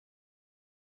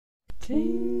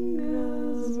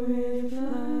Tingles with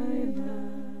flyby.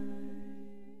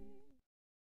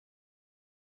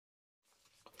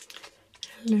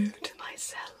 Hello to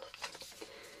myself,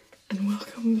 and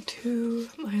welcome to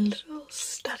my little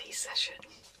study session.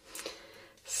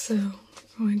 So, I'm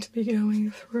going to be going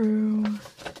through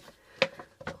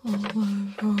all of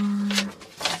our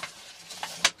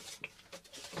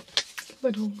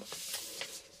little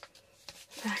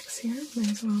facts here. May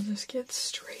as well just get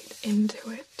straight into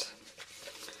it.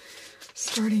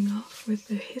 Starting off with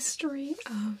the history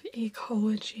of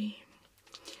ecology,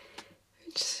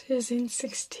 which is in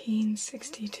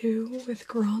 1662 with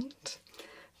Grant,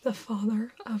 the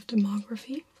father of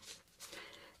demography.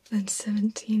 Then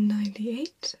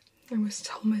 1798, there was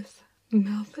Thomas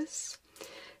Malthus,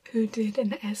 who did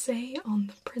an essay on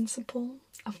the principle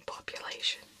of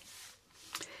population.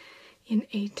 In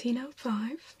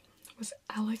 1805 was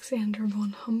Alexander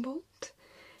von Humboldt,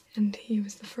 and he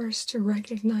was the first to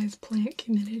recognize plant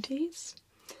communities,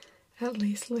 at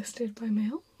least listed by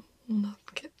male. We'll not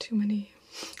get too many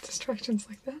distractions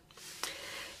like that.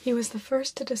 He was the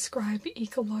first to describe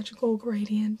ecological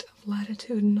gradient of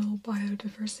latitudinal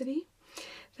biodiversity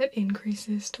that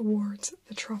increases towards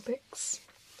the tropics.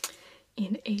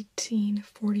 In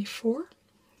 1844,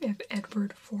 we have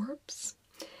Edward Forbes,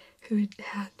 who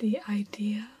had the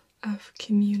idea of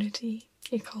community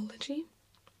ecology.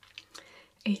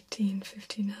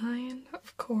 1859,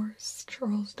 of course,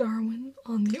 Charles Darwin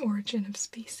on the origin of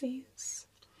species.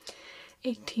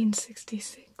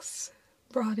 1866,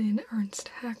 brought in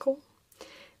Ernst Haeckel,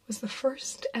 was the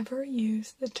first to ever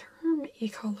use the term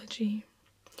ecology,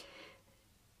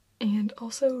 and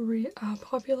also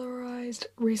popularized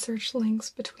research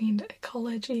links between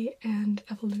ecology and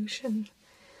evolution.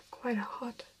 Quite a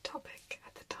hot topic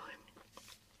at the time.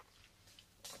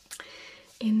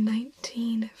 In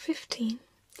 1915,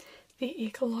 the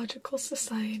Ecological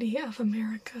Society of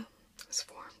America was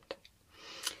formed.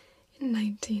 In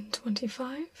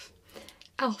 1925,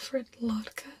 Alfred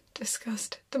Lotka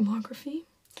discussed demography,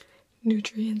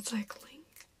 nutrient cycling,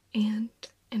 and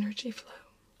energy flow.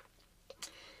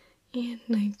 In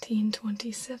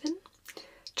 1927,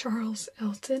 Charles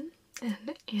Elton,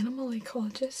 an animal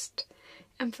ecologist,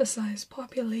 emphasized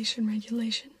population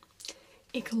regulation,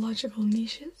 ecological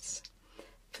niches,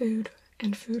 food,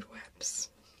 and food webs.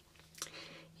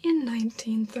 In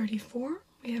 1934,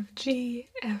 we have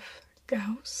G.F.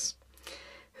 Gauss,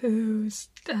 who's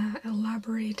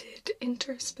elaborated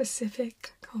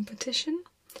interspecific competition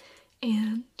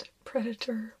and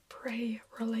predator-prey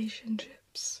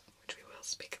relationships, which we will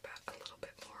speak about a little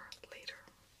bit more later.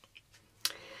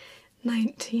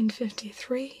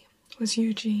 1953 was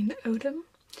Eugene Odum,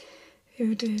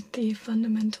 who did the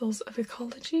Fundamentals of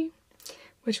Ecology,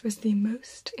 which was the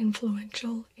most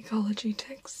influential ecology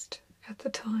text at the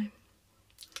time.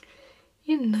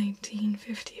 In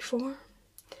 1954,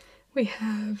 we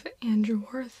have Andrew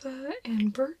Arthur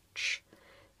and Birch,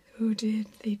 who did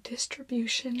the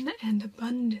distribution and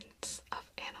abundance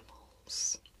of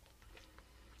animals.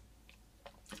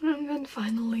 And then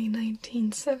finally,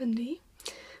 1970,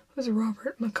 was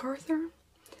Robert MacArthur,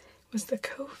 was the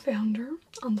co-founder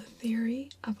on the theory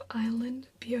of island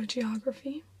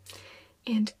biogeography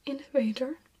and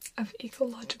innovator of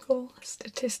ecological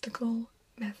statistical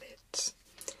methods.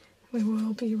 We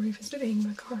will be revisiting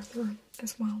MacArthur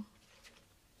as well.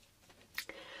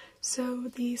 So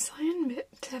the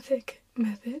scientific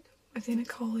method within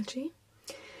ecology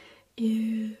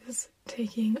is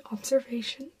taking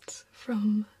observations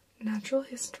from natural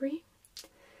history,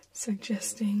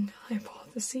 suggesting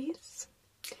hypotheses,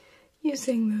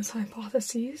 using those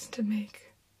hypotheses to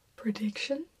make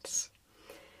predictions,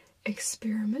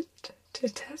 experiment to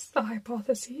test the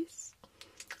hypotheses.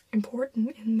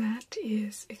 Important in that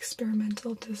is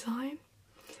experimental design,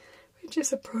 which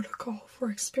is a protocol for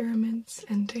experiments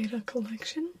and data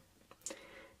collection.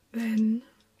 Then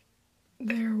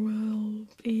there will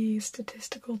be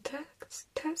statistical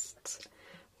tests,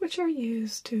 which are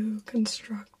used to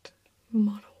construct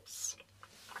models.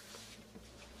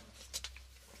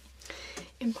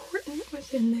 Important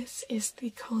within this is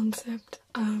the concept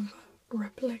of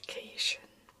replication.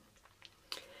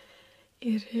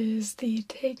 It is the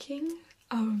taking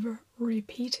of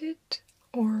repeated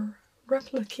or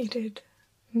replicated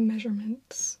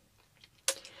measurements.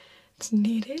 It's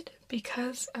needed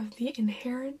because of the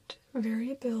inherent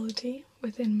variability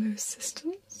within most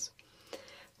systems.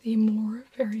 The more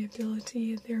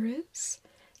variability there is,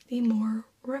 the more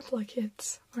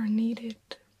replicates are needed.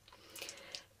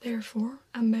 Therefore,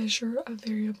 a measure of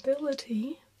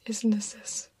variability is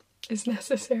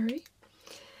necessary,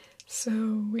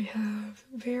 So we have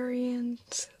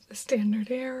variance, the standard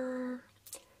error,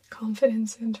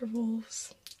 confidence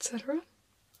intervals, etc.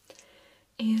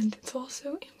 And it's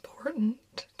also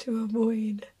important to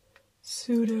avoid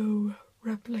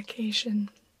pseudo-replication.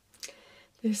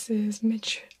 This is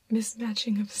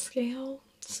mismatching of scale.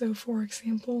 So for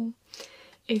example,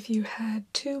 if you had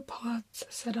 2 pots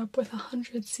set up with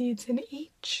 100 seeds in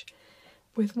each,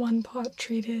 with one pot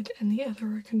treated and the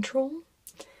other a control,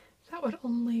 that would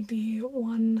only be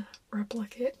 1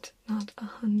 replicate, not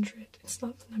 100. It's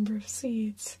not the number of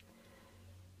seeds,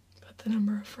 but the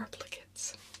number of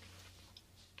replicates.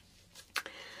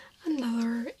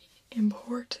 Another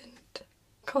important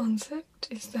concept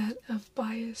is that of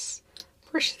bias,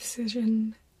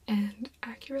 precision, and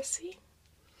accuracy.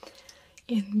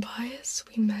 In bias,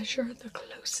 we measure the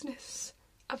closeness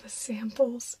of a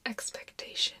sample's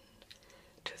expectation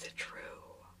to the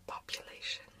true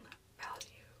population value.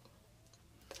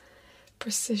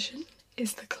 Precision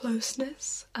is the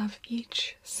closeness of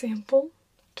each sample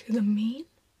to the mean,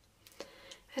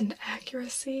 and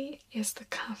accuracy is the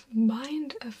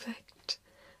combined effect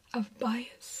of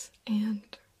bias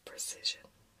and precision.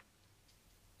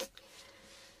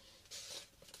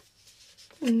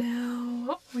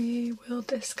 Now we will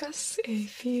discuss a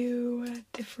few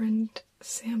different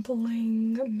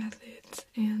sampling methods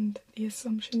and the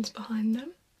assumptions behind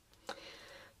them.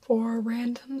 For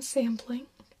random sampling,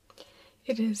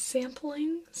 it is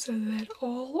sampling so that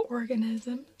all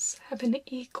organisms have an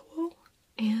equal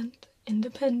and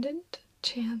independent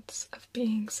chance of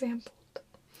being sampled.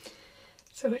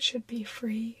 So it should be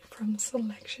free from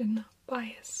selection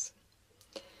bias.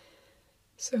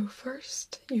 So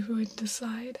first, you would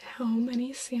decide how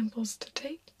many samples to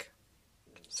take,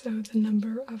 so the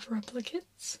number of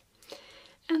replicates,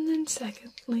 and then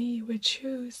secondly, you would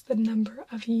choose the number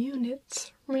of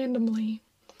units randomly,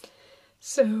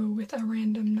 so with a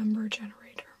random number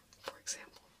generator, for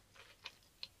example.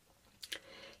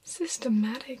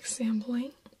 Systematic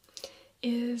sampling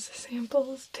is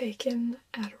samples taken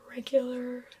at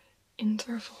regular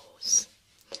intervals.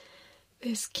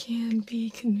 This can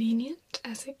be convenient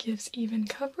as it gives even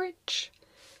coverage,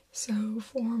 so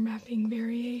for mapping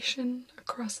variation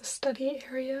across a study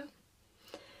area,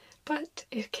 but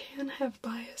it can have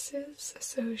biases,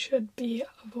 so should be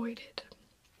avoided.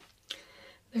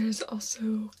 There's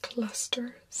also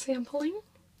cluster sampling.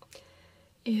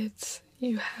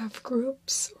 You have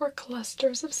groups or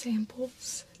clusters of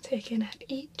samples taken at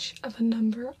each of a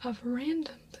number of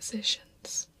random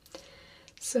positions.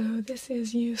 So this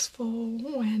is useful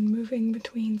when moving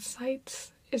between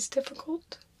sites is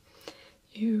difficult.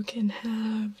 You can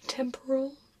have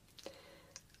temporal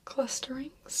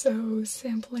clustering, so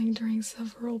sampling during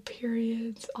several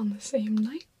periods on the same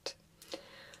night.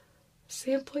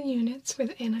 Sample units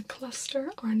within a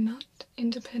cluster are not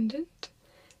independent,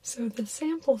 so the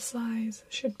sample size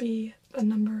should be the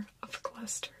number of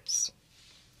clusters.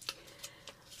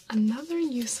 Another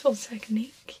useful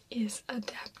technique is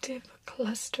adaptive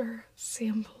cluster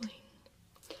sampling.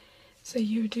 So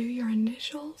you do your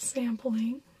initial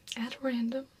sampling at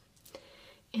random,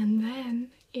 and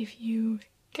then if you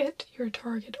get your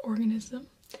target organism,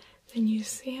 then you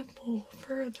sample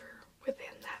further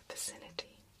within that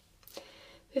vicinity.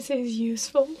 This is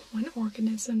useful when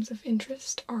organisms of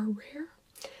interest are rare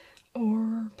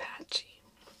or patchy.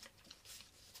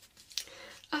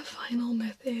 A final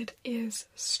method is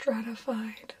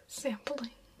stratified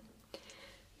sampling.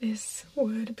 This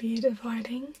would be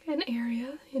dividing an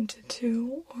area into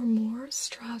 2 or more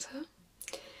strata.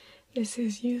 This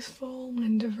is useful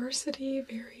when diversity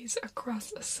varies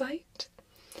across a site.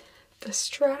 The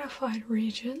stratified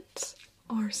regions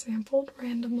are sampled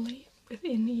randomly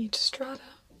within each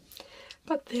strata,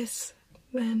 but this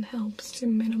then helps to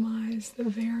minimize the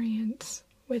variance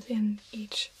within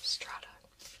each strata.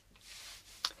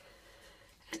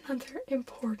 Another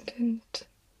important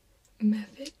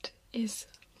method is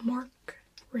mark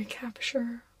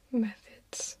recapture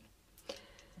methods.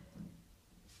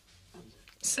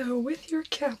 So with your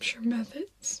capture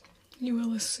methods, you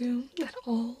will assume that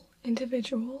all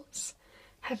individuals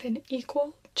have an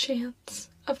equal chance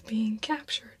of being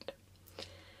captured.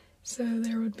 So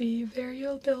there would be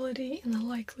variability in the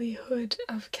likelihood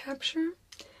of capture.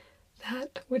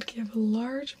 That would give a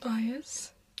large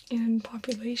bias in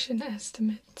population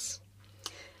estimates.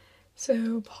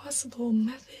 So possible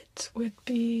methods would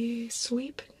be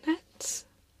sweep nets,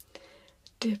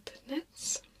 dip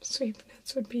nets. Sweep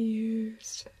nets would be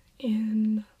used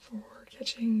for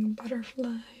catching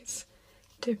butterflies,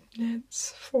 dip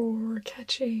nets for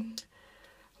catching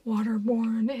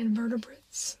waterborne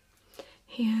invertebrates,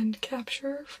 hand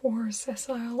capture for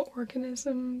sessile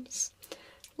organisms,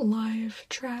 live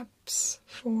traps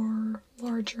for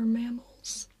larger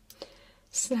mammals,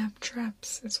 snap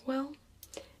traps as well,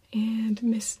 and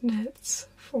mist nets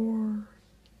for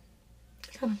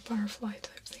kind of firefly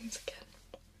type things again.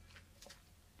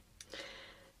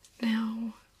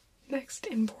 Now, next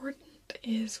important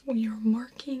is your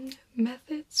marking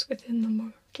methods within the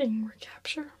marking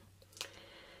recapture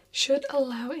should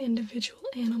allow individual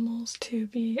animals to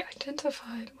be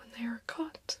identified when they are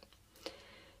caught.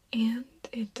 And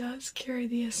it does carry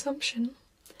the assumption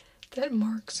that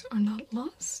marks are not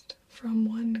lost from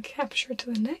one capture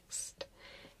to the next,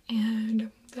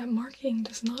 and that marking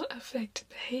does not affect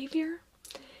behavior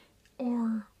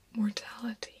or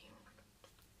mortality.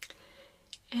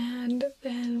 And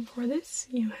then for this,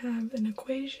 you have an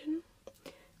equation,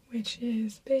 which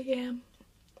is big M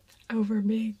over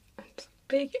big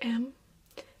M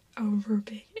over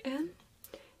big N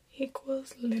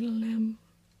equals little m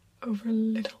over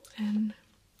little n.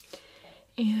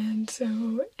 And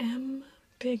so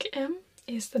big M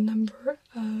is the number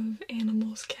of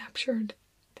animals captured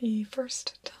the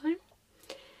first time.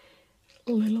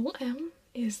 Little m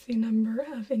is the number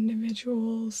of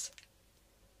individuals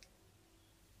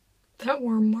that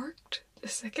were marked the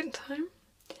second time.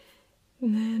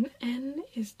 And then n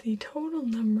is the total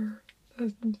number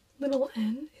of little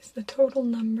n is the total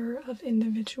number of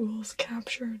individuals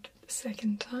captured the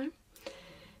second time.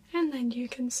 And then you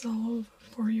can solve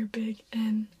for your big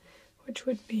N, which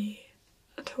would be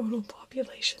a total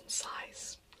population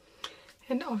size.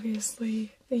 And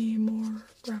obviously, the more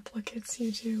replicates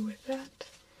you do with that,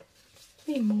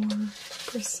 the more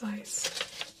precise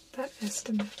that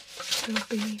estimate will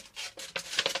be.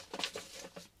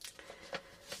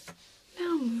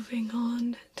 Now moving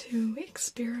on to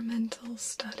experimental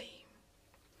study.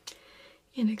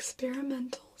 In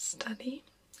experimental study,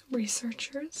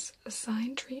 researchers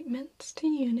assign treatments to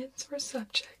units or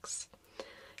subjects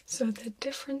so that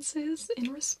differences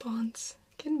in response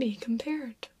can be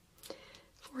compared.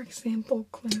 For example,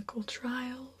 clinical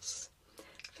trials,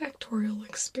 factorial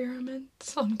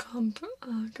experiments on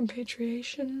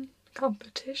competition,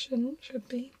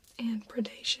 and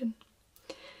predation.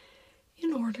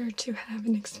 In order to have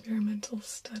an experimental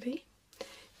study,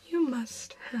 you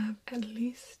must have at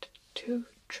least 2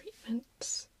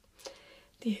 treatments.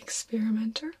 The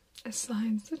experimenter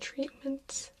assigns the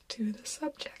treatments to the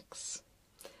subjects.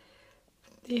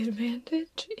 The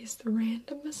advantage is the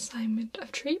random assignment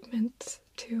of treatments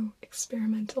to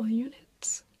experimental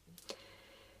units.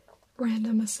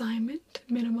 Random assignment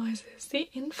minimizes the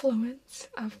influence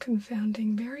of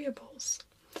confounding variables,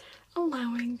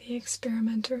 allowing the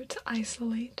experimenter to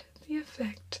isolate the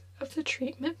effect of the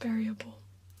treatment variable.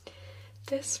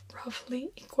 This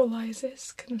roughly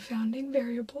equalizes confounding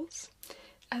variables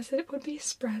as it would be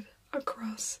spread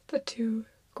across the 2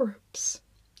 groups.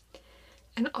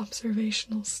 An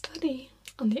observational study,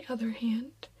 on the other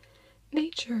hand,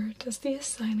 nature does the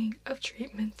assigning of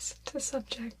treatments to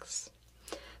subjects.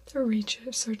 The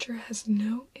researcher has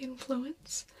no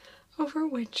influence over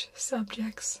which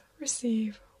subjects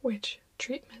receive which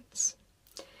treatments.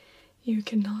 You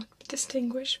cannot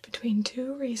distinguish between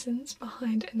 2 reasons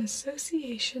behind an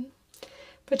association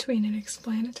between an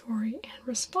explanatory and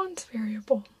response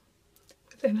variable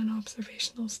within an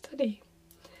observational study.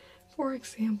 For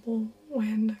example,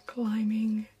 when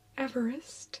climbing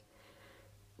Everest,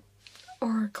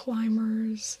 our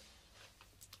climbers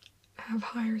have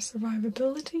higher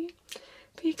survivability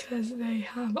because they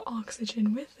have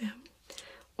oxygen with them,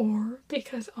 or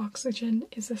because oxygen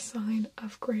is a sign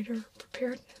of greater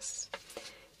preparedness.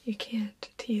 You can't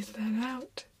tease that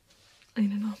out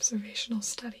in an observational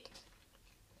study.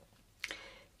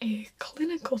 A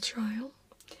clinical trial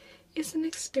is an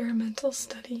experimental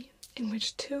study in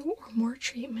which 2 or more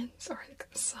treatments are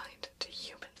assigned to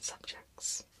human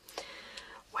subjects.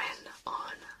 When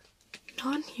on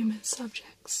non-human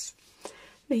subjects,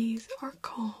 these are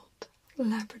called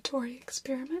laboratory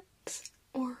experiments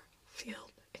or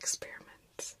field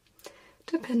experiments,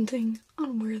 depending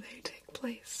on where they take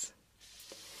place.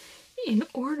 In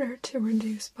order to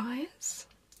reduce bias,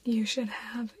 you should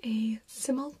have a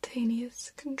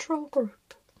simultaneous control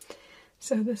group.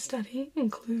 So the study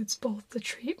includes both the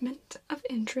treatment of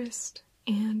interest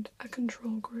and a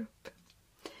control group.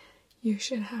 You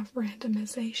should have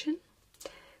randomization,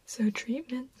 so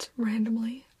treatment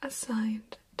randomly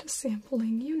assigned to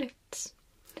sampling units,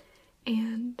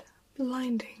 and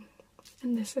blinding,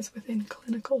 and this is within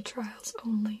clinical trials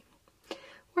only,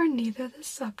 where neither the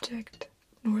subject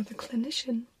nor the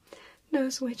clinician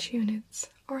knows which units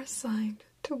are assigned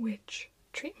to which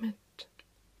treatment.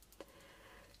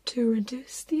 To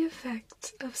reduce the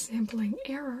effects of sampling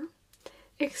error,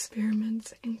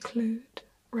 experiments include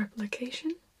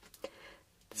replication.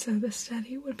 So the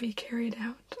study would be carried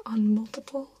out on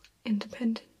multiple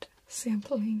independent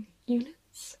sampling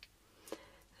units.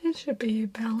 It should be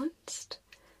balanced.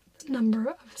 The number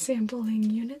of sampling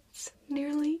units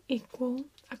nearly equal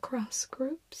across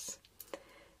groups,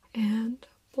 and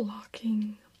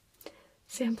blocking.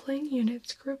 Sampling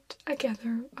units grouped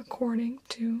together according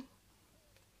to,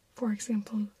 for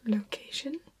example,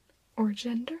 location or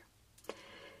gender,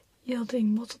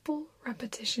 yielding multiple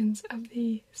repetitions of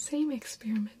the same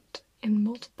experiment in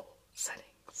multiple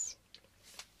settings.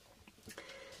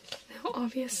 Now,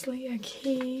 obviously, a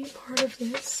key part of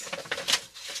this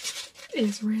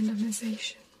is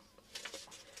randomization.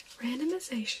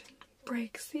 Randomization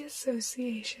breaks the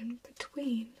association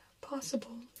between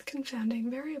possible confounding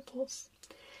variables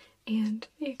and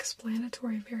the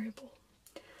explanatory variable,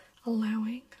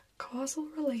 allowing causal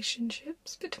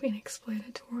relationships between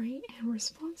explanatory and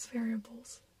response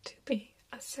variables to be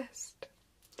assessed.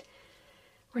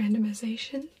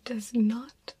 Randomization does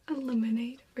not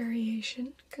eliminate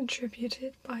variation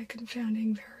contributed by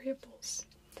confounding variables,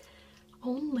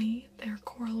 only their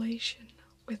correlation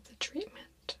with the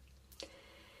treatment.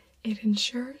 It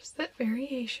ensures that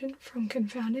variation from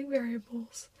confounding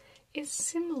variables is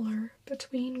similar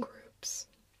between groups.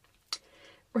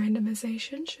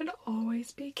 Randomization should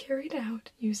always be carried out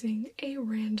using a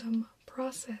random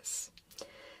process,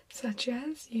 such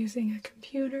as using a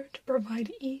computer to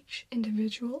provide each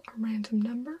individual a random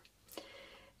number,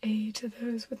 A to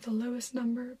those with the lowest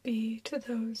number, B to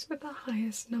those with the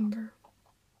highest number.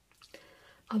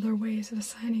 Other ways of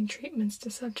assigning treatments to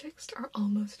subjects are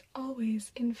almost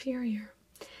always inferior,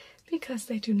 because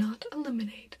they do not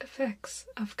eliminate effects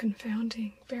of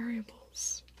confounding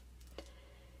variables.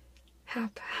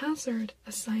 Haphazard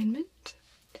assignment,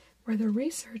 where the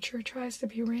researcher tries to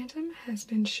be random, has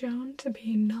been shown to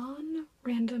be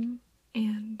non-random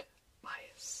and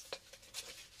biased.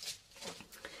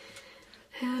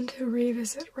 And to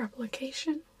revisit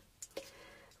replication.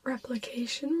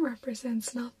 Replication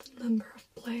represents not the number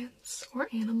of plants or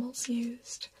animals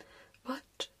used,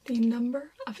 but the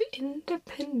number of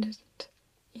independent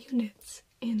units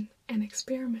in an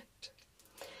experiment.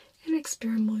 An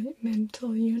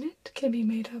experimental unit can be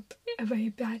made up of a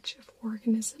batch of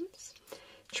organisms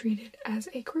treated as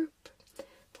a group.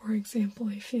 For example,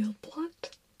 a field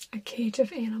plot, a cage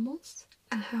of animals,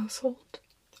 a household,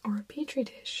 or a petri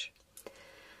dish.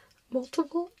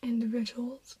 Multiple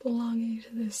individuals belonging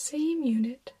to the same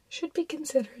unit should be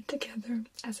considered together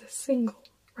as a single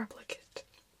replicate.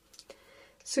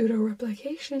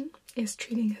 Pseudo-replication is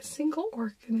treating a single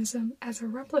organism as a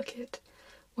replicate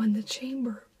when the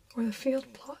chamber or the field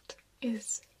plot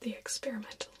is the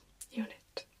experimental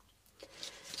unit.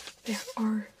 There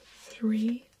are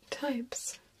 3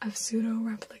 types of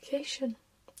pseudo-replication.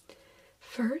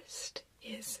 First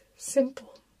is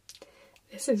simple.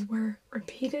 This is where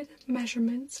repeated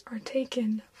measurements are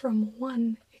taken from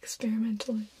one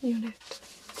experimental unit.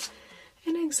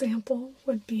 An example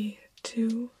would be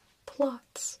 2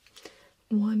 plots.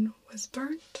 One was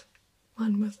burnt,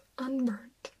 one was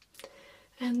unburnt.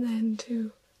 And then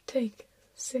to take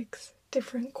 6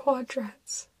 different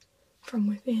quadrats from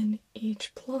within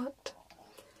each plot.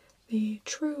 The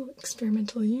true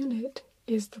experimental unit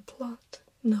is the plot,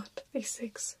 not the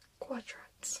 6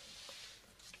 quadrats.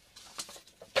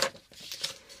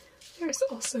 There's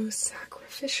also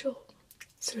sacrificial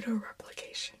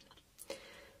pseudo-replication,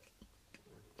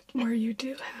 where you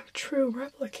do have true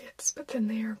replicates, but then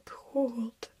they are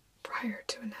pooled prior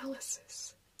to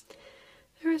analysis.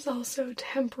 There is also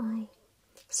temporal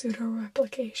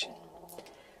pseudo-replication,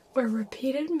 where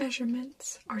repeated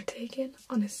measurements are taken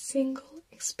on a single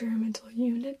experimental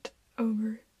unit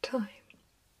over time.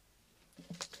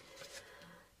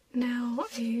 Now,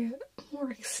 a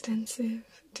more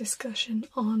extensive discussion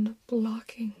on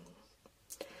blocking.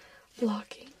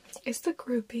 Blocking is the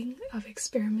grouping of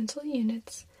experimental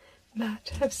units that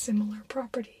have similar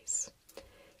properties.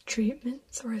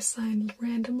 Treatments are assigned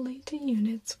randomly to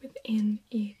units within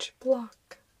each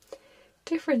block.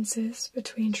 Differences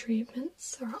between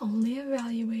treatments are only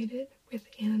evaluated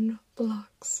within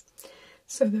blocks,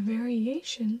 so the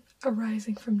variation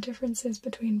arising from differences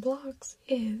between blocks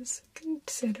is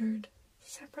considered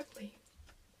separately.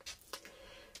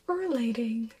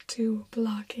 Relating to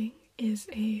blocking is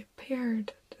a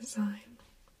paired design.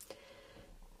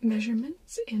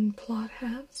 Measurements in plot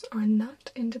halves are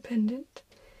not independent,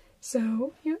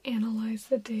 so you analyze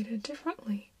the data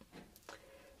differently.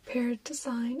 Paired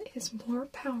design is more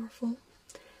powerful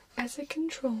as it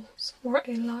controls for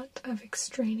a lot of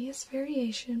extraneous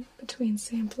variation between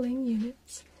sampling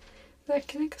units that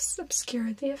can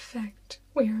obscure the effect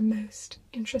we are most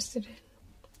interested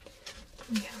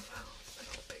in. We have a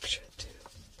little picture to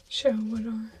show what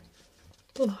our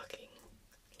blocking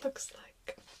looks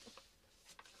like.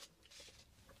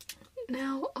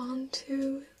 Now on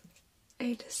to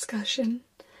a discussion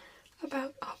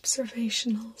about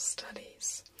observational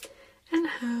studies and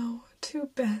how to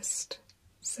best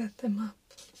set them up.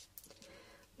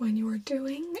 When you are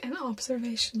doing an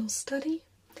observational study,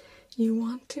 you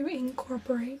want to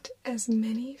incorporate as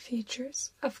many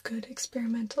features of good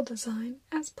experimental design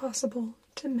as possible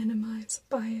to minimize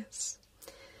bias,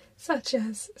 such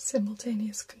as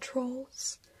simultaneous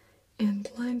controls and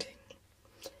blinding.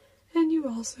 And you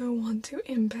also want to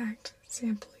impact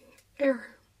sampling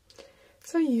error,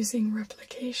 so using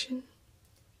replication,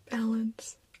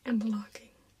 balance, and blocking.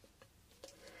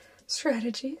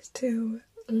 Strategies to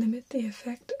limit the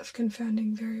effect of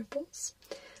confounding variables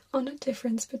on a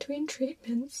difference between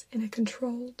treatments in a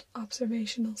controlled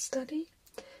observational study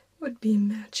would be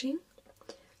matching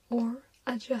or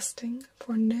adjusting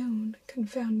for known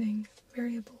confounding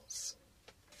variables.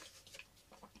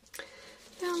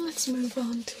 Now let's move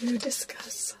on to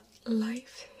discuss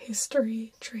life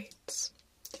history traits.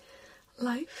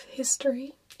 Life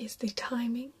history is the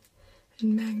timing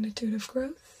and magnitude of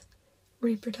growth,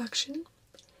 reproduction,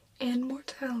 and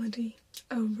mortality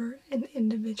over an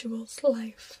individual's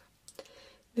life.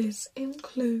 This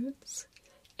includes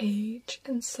age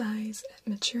and size at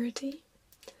maturity,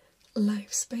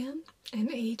 lifespan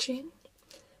and aging,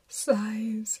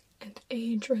 size and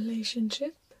age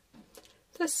relationship,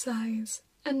 the size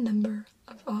and number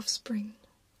of offspring.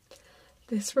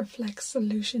 This reflects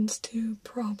solutions to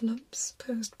problems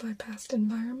posed by past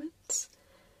environments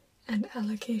and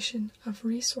allocation of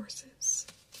resources.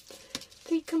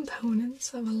 The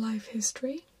components of a life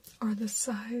history are the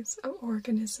size of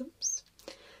organisms,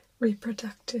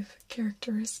 reproductive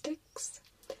characteristics,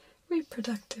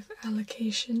 reproductive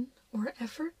allocation or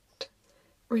effort,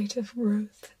 rate of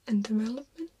growth and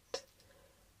development,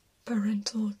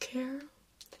 parental care,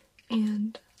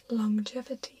 and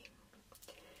longevity.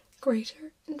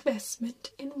 Greater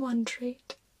investment in one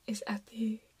trait is at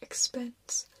the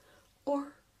expense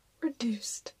or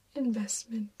reduced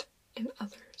investment in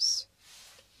others.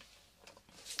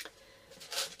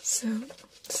 So,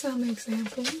 some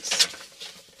examples.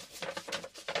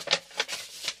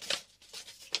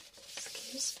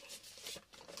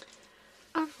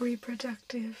 Of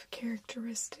reproductive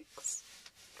characteristics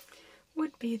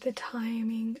would be the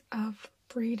timing of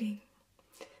breeding.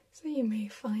 So you may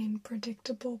find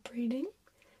predictable breeding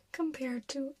compared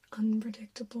to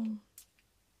unpredictable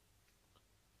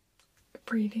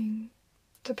breeding,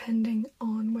 depending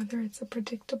on whether it's a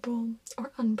predictable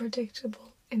or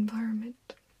unpredictable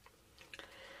environment.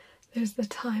 There's the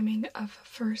timing of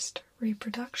first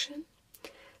reproduction,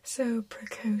 so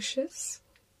precocious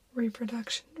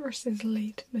reproduction versus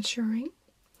late maturing.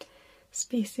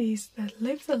 Species that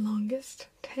live the longest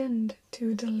tend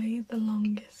to delay the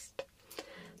longest.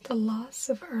 The loss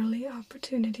of early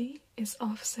opportunity is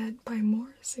offset by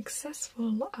more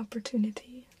successful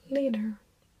opportunity later.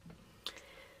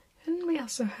 And we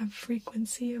also have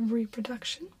frequency of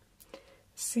reproduction,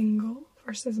 single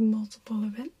versus multiple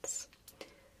events.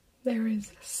 There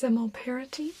is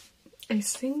simulparity, a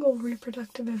single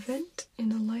reproductive event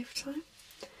in a lifetime,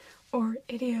 or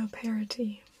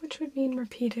idioparity, which would mean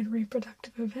repeated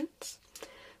reproductive events,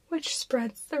 which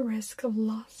spreads the risk of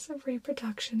loss of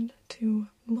reproduction to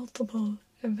multiple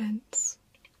events.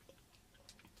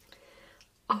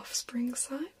 Offspring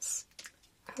size.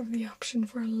 Have the option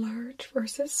for large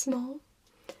versus small,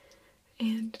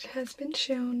 and it has been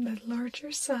shown that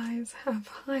larger size have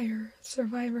higher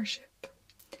survivorship.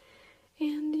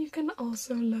 And you can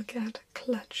also look at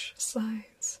clutch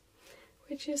size,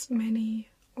 which is many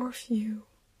or few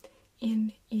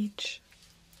in each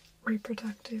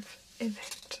reproductive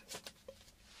event.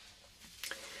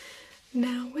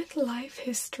 Now with life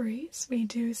histories, we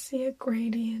do see a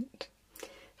gradient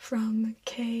from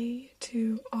K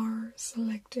to R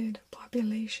selected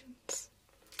populations.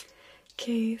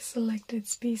 K selected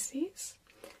species,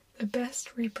 the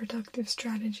best reproductive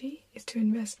strategy is to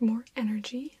invest more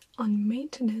energy on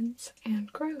maintenance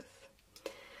and growth.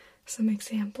 Some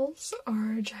examples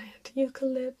are giant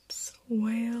eucalypts,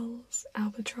 whales,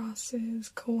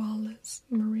 albatrosses, koalas,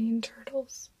 marine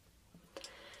turtles.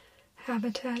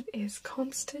 Habitat is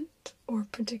constant or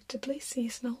predictably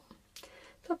seasonal.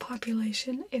 The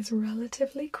population is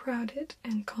relatively crowded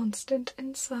and constant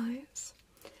in size.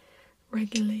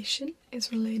 Regulation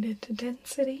is related to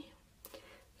density.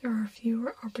 there are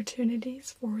fewer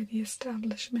opportunities for the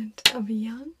establishment of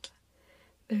young.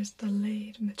 There's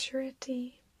delayed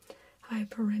maturity, high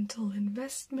parental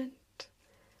investment,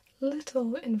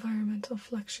 little environmental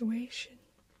fluctuation,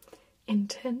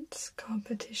 intense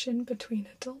competition between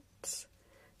adults,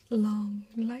 long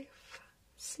life,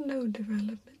 slow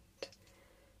development,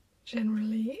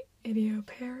 generally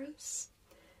idioparous,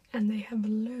 and they have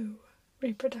low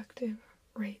reproductive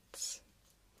rates.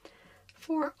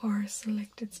 For our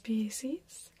selected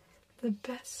species, the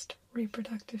best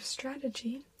reproductive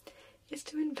strategy is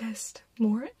to invest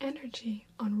more energy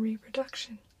on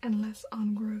reproduction and less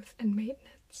on growth and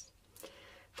maintenance.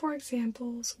 For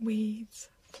examples, weeds,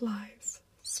 flies,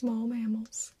 small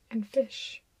mammals, and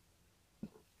fish.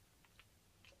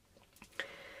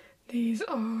 These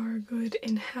are good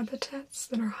in habitats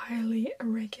that are highly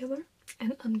irregular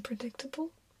and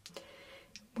unpredictable,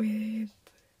 with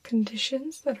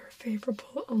conditions that are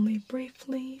favorable only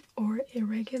briefly or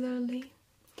irregularly,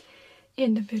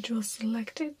 individuals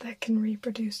selected that can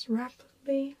reproduce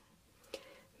rapidly,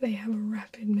 they have a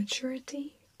rapid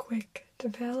maturity, quick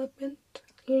development,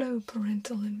 low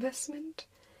parental investment,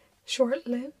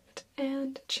 short-lived,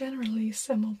 and generally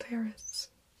semiparous.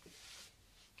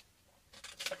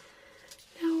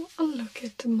 Now a look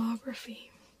at demography.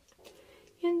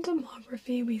 In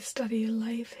demography, we study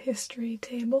life history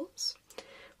tables,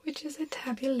 which is a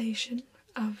tabulation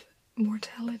of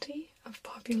mortality of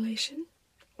population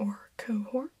or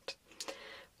cohort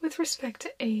with respect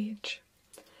to age.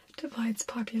 Divides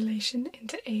population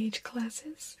into age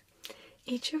classes,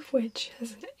 each of which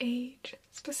has an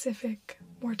age-specific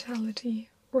mortality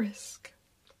risk.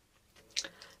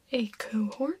 A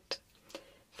cohort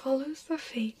follows the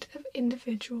fate of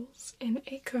individuals in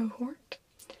a cohort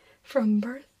from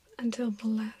birth until the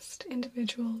last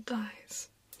individual dies.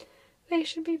 They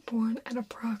should be born at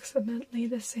approximately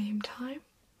the same time.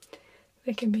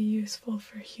 They can be useful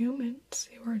for humans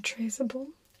who are traceable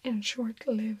and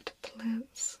short-lived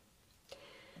plants.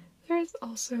 There is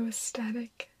also a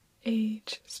static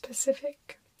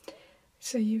age-specific,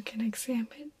 so you can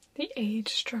examine the age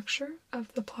structure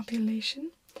of the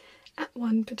population at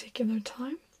one particular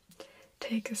time,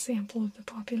 take a sample of the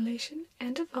population,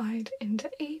 and divide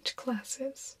into age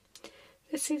classes.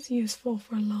 This is useful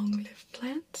for long-lived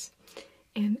plants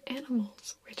and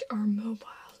animals which are mobile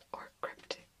or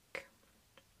cryptic.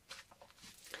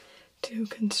 To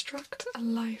construct a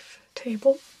life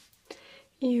table,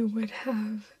 you would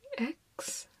have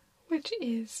X, which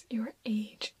is your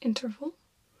age interval.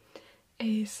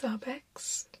 A sub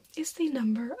X is the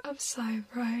number of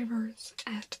survivors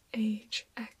at age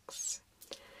X.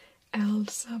 L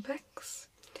sub X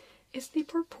is the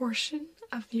proportion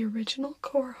of the original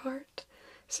cohort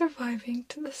surviving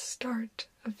to the start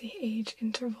of the age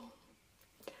interval.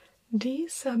 D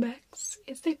sub X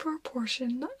is the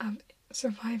proportion of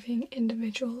surviving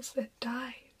individuals that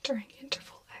die during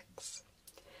interval X.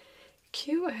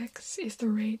 QX is the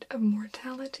rate of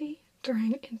mortality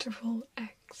during interval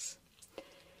X.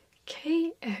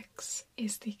 KX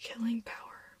is the killing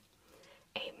power,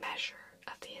 a measure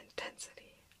of the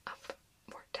intensity of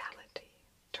mortality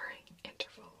during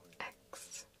interval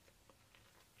X.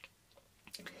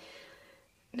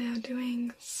 Now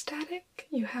doing static,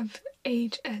 you have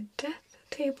age at death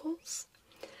tables.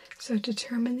 So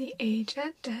determine the age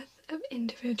at death of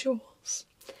individuals.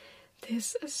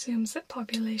 This assumes that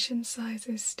population size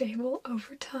is stable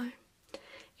over time,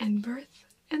 and birth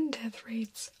and death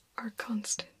rates are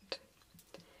constant.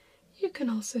 You can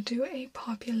also do a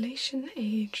population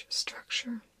age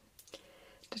structure.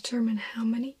 Determine how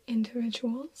many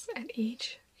individuals at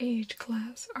each age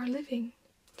class are living,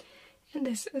 and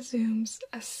this assumes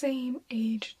a same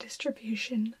age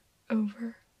distribution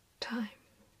over time.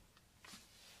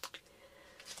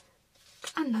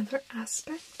 Another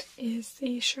aspect is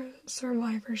the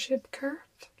survivorship curve.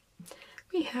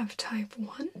 We have type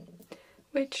 1,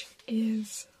 which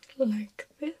is like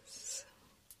this.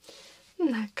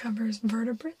 And that covers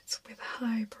vertebrates with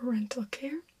high parental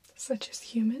care, such as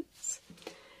humans.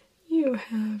 You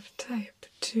have type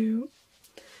 2,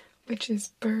 which is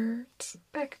birds,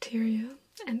 bacteria,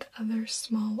 and other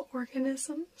small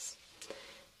organisms.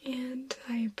 And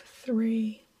type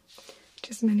 3,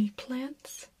 which is many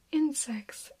plants,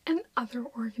 insects, and other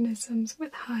organisms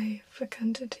with high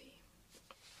fecundity.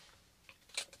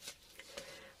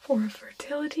 For a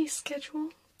fertility schedule,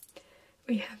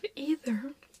 we have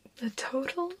either the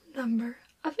total number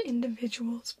of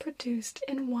individuals produced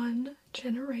in one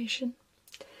generation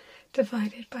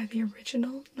divided by the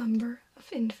original number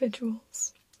of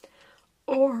individuals,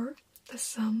 or the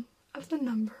sum of the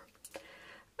number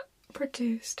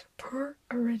produced per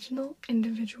original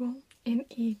individual in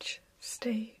each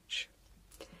stage.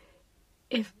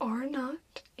 If R0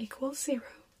 equals 0,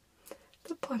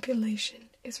 the population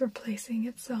is replacing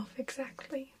itself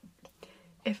exactly.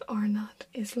 If R0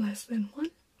 is less than 1,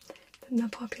 then the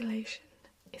population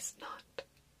is not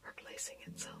replacing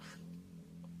itself.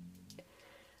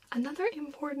 Another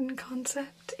important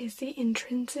concept is the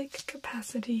intrinsic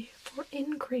capacity for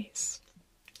increase.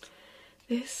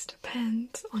 This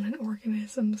depends on an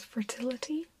organism's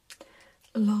fertility,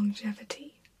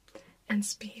 longevity, and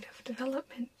speed of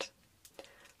development.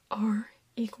 R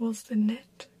equals the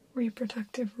net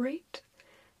reproductive rate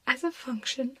as a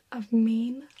function of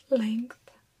mean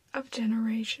length of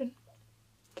generation.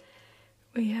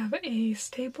 We have a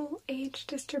stable age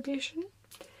distribution.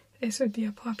 This would be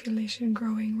a population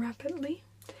growing rapidly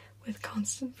with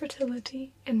constant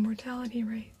fertility and mortality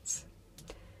rates.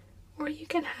 Or you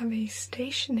can have a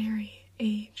stationary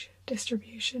age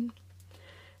distribution.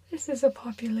 This is a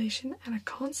population at a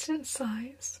constant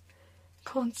size,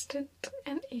 constant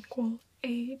and equal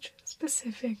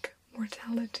age-specific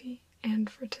mortality and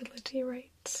fertility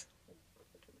rates.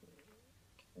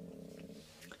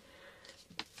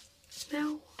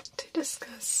 Now to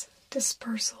discuss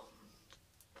dispersal.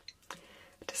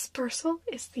 Dispersal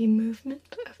is the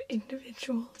movement of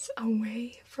individuals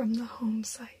away from the home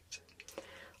site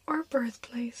or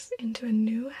birthplace into a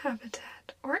new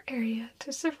habitat or area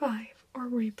to survive or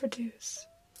reproduce.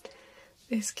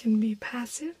 This can be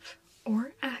passive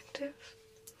or active,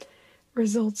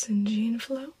 results in gene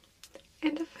flow,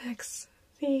 and affects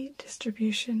the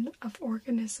distribution of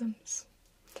organisms.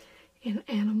 In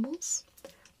animals,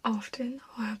 often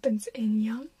happens in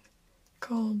young,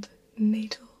 called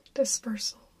natal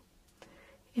dispersal.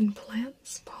 In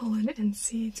plants, pollen and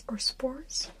seeds or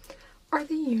spores are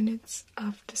the units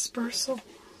of dispersal.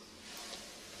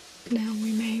 Now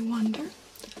we may wonder,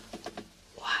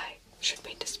 why should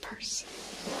we disperse?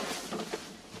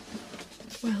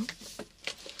 Well,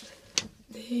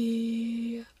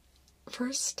 the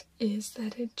first is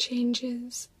that it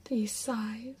changes the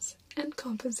size and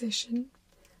composition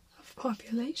of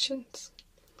populations.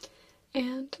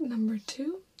 And number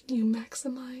 2, you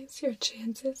maximize your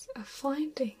chances of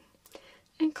finding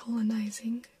and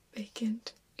colonizing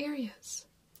vacant areas.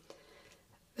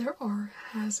 There are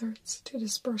hazards to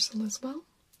dispersal as well.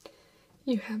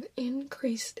 You have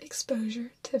increased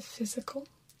exposure to physical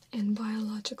and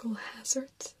biological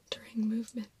hazards during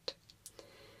movement,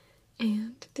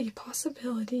 and the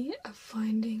possibility of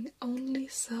finding only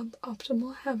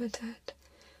suboptimal habitat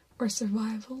where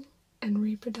survival and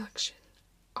reproduction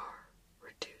are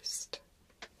reduced.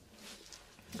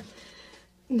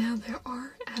 Now there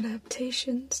are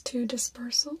adaptations to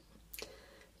dispersal.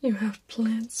 You have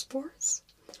plant spores,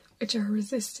 which are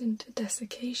resistant to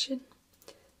desiccation.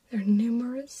 They're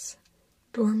numerous,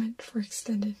 dormant for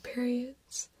extended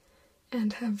periods,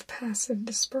 and have passive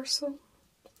dispersal.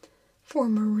 For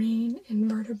marine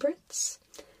invertebrates,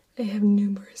 they have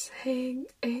numerous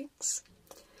eggs,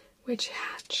 which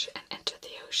hatch and enter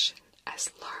the ocean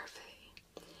as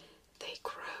larvae. They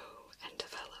grow and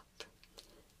develop,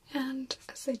 and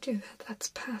as they do that,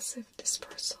 that's passive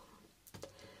dispersal.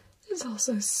 There's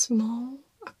also small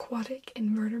aquatic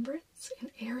invertebrates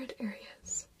in arid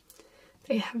areas.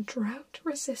 They have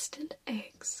drought-resistant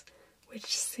eggs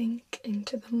which sink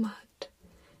into the mud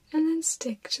and then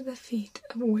stick to the feet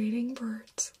of wading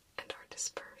birds and are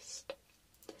dispersed.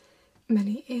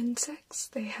 Many insects,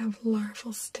 they have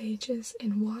larval stages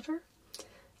in water,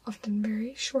 often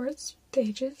very short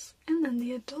stages, and then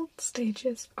the adult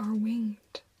stages are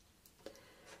winged.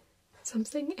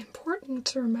 Something important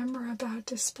to remember about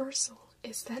dispersal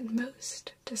is that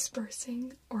most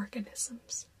dispersing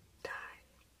organisms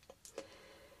die.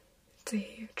 It's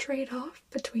a trade-off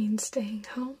between staying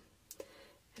home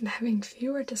and having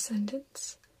fewer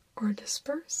descendants, or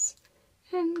disperse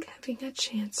and having a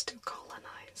chance to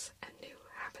colonize a new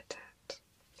habitat.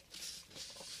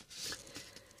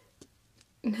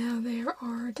 Now there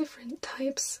are different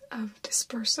types of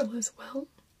dispersal as well.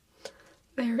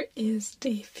 There is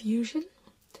diffusion,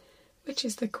 which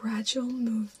is the gradual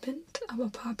movement of a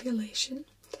population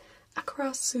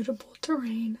across suitable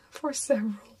terrain for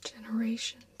several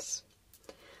generations.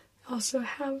 We also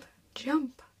have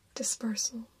jump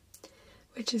dispersal,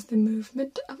 which is the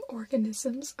movement of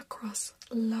organisms across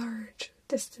large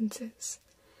distances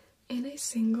in a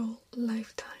single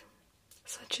lifetime,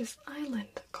 such as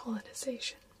island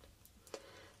colonization.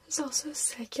 There's also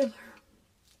secular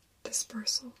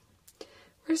dispersal,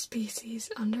 where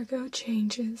species undergo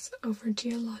changes over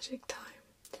geologic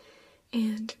time,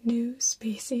 and new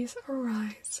species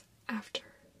arise after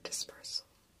dispersal.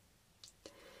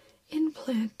 In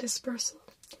plant dispersal,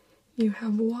 you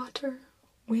have water,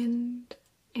 wind,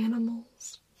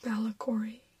 animals,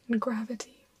 ballicory, and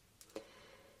gravity.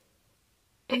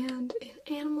 And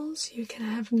in animals, you can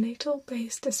have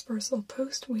natal-based dispersal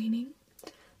post-weaning,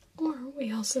 or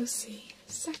we also see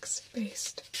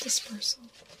sex-based dispersal.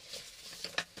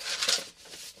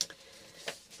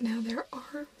 Now there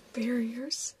are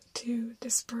barriers to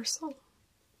dispersal.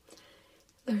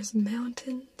 There's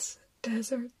mountains,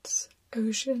 deserts,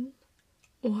 ocean,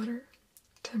 water,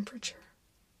 temperature,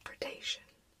 predation,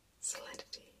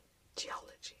 salinity,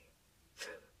 geology,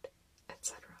 food,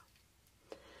 etc.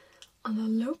 On a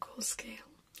local scale,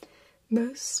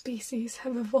 most species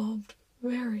have evolved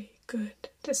very good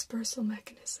dispersal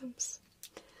mechanisms.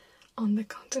 On the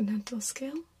continental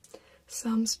scale,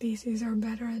 some species are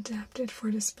better adapted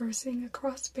for dispersing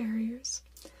across barriers,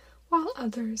 while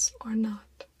others are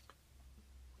not.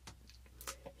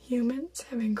 Humans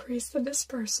have increased the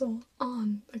dispersal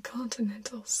on the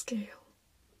continental scale.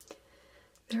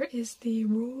 There is the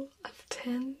rule of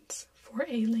tens for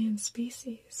alien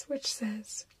species, which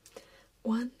says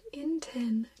 1 in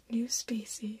 10 new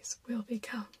species will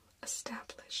become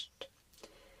established,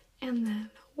 and then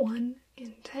 1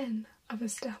 in 10 of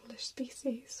established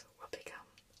species will become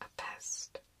a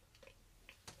pest.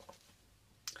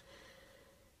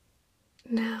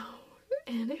 Now,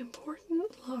 an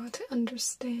important law to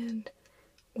understand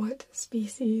what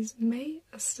species may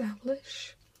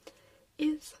establish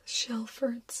is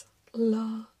Shelford's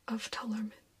law of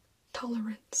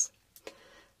tolerance,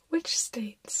 which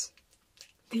states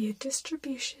the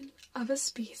distribution of a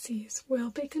species will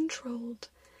be controlled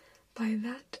by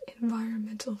that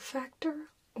environmental factor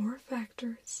or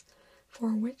factors for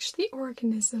which the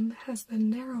organism has the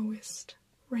narrowest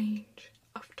range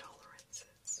of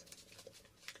tolerances.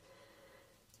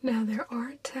 Now, there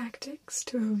are tactics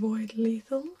to avoid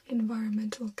lethal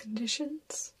environmental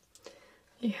conditions.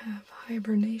 You have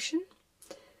hibernation,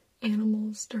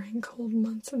 animals during cold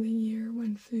months of the year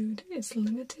when food is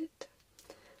limited.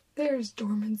 There's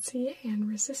dormancy and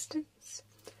resistance,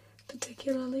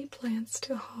 particularly plants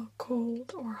to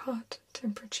cold or hot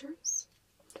temperatures.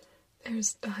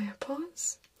 There's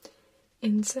diapause.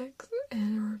 Insects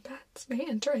or bats may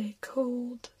enter a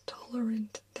cold,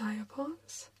 tolerant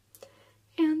diapause.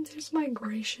 And there's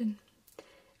migration.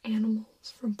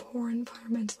 Animals from poor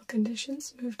environmental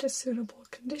conditions move to suitable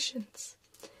conditions.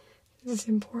 This is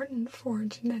important for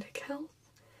genetic health,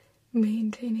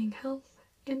 maintaining health,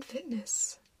 and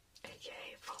fitness,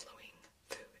 aka following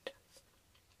food.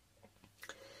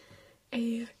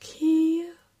 A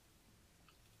key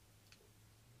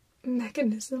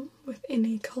mechanism within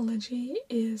ecology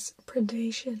is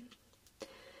predation,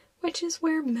 which is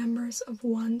where members of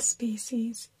one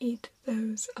species eat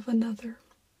those of another,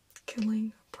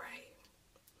 killing prey.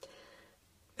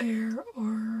 There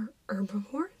are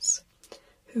herbivores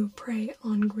who prey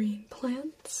on green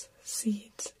plants,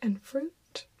 seeds, and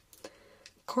fruit.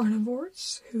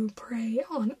 Carnivores who prey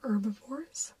on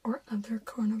herbivores or other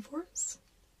carnivores.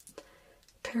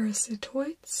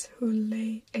 Parasitoids who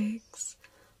lay eggs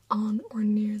on or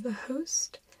near the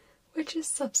host, which is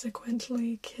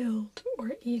subsequently killed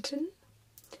or eaten.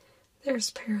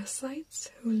 There's parasites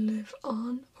who live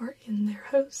on or in their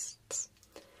hosts.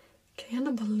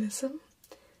 Cannibalism,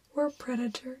 where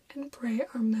predator and prey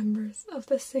are members of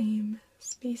the same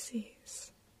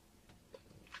species.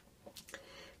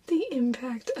 The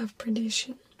impact of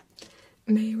predation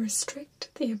may restrict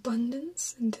the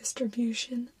abundance and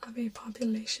distribution of a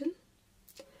population,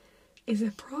 is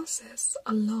a process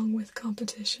along with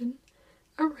competition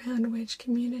around which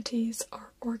communities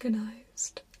are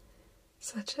organized,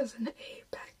 such as an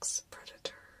apex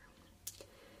predator,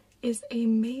 is a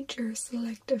major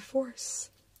selective force.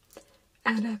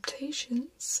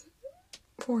 Adaptations,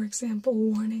 for example,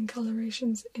 warning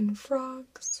colorations in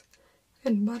frogs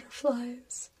and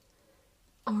butterflies,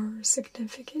 are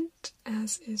significant,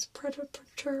 as is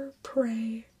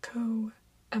predator-prey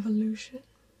co-evolution.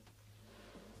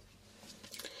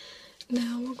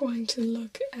 Now we're going to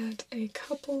look at a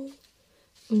couple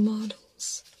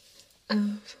models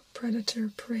of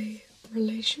predator-prey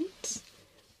relations,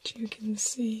 which you can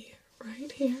see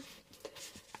right here.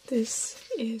 This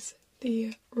is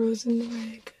the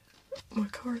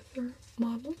Rosenreg-MacArthur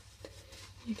model.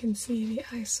 You can see the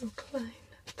isocline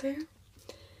there.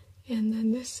 And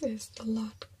then this is the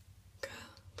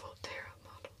Lotka-Volterra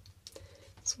model.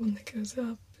 It's one that goes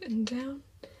up and down,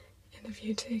 and if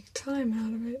you take time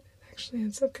out of it, it actually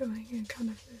ends up going in kind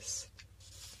of this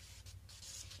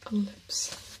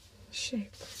ellipse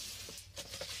shape.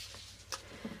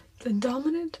 The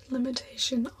dominant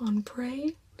limitation on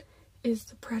prey is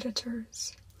the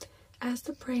predators. As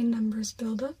the prey numbers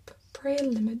build up, prey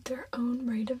limit their own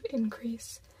rate of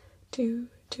increase due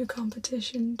to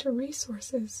competition to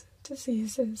resources,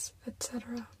 diseases,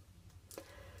 etc.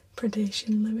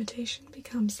 Predation limitation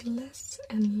becomes less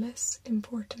and less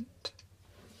important.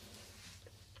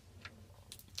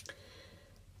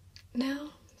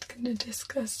 Now I'm going to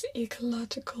discuss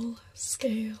ecological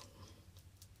scale.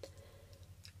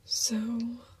 So,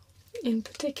 in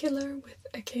particular with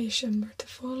Acacia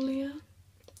myrtifolia,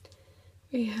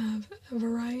 we have a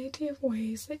variety of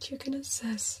ways that you can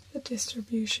assess the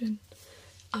distribution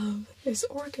of this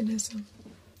organism.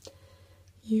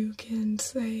 You can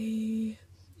say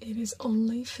it is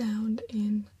only found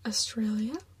in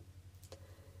Australia,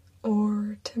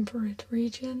 or temperate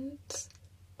regions,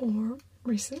 or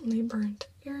recently burnt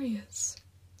areas.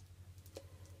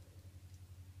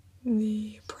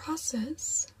 The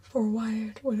process for why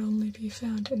it would only be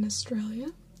found in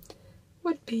Australia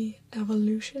would be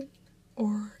evolution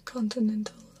or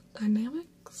continental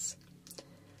dynamics.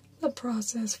 The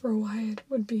process for why it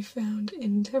would be found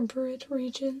in temperate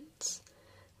regions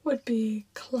would be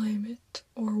climate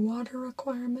or water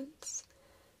requirements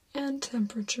and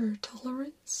temperature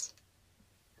tolerance.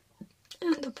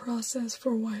 And the process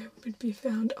for why it would be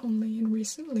found only in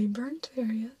recently burnt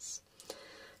areas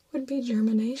would be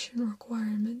germination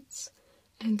requirements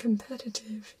and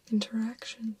competitive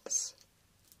interactions.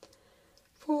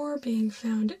 For being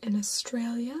found in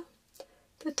Australia,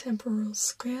 the temporal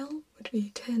scale would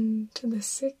be 10 to the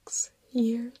 6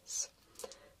 years.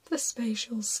 The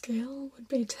spatial scale would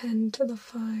be 10 to the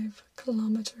 5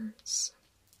 kilometers.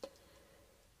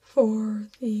 For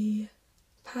the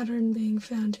pattern being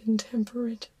found in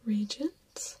temperate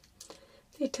regions,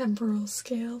 the temporal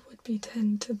scale would be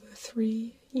 10 to the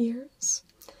 3 years,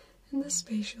 and the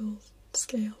spatial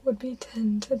scale would be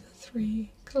 10 to the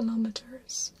 3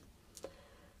 kilometers.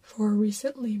 For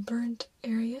recently burnt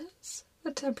areas,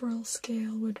 the temporal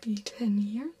scale would be 10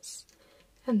 years,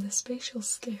 and the spatial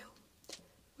scale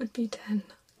would be 10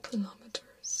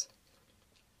 kilometers.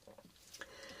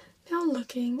 Now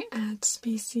looking at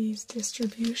species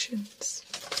distributions,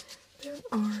 there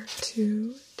are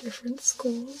two different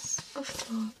schools of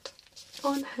thought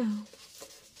on how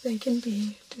they can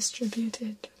be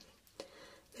distributed.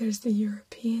 There's the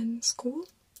European school,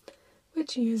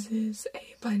 which uses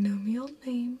a binomial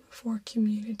name for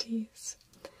communities.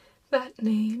 That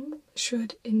name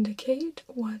should indicate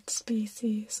what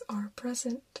species are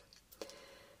present.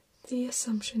 The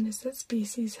assumption is that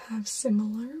species have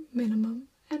similar minimum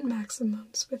and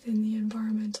maximums within the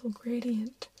environmental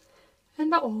gradient,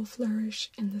 and all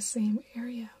flourish in the same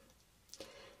area.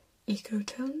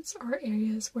 Ecotones are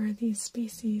areas where these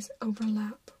species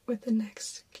overlap with the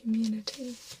next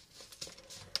community.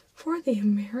 For the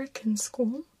American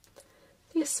school,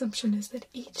 the assumption is that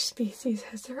each species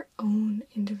has their own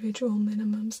individual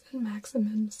minimums and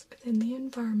maximums within the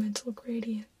environmental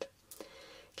gradient.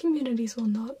 Communities will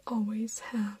not always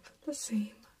have the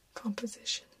same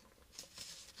composition.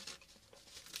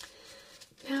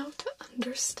 Now to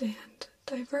understand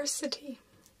diversity.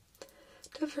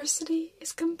 Diversity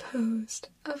is composed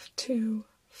of two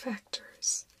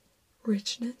factors,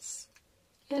 richness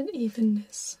and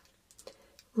evenness.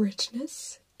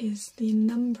 Richness is the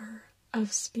number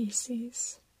of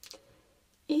species.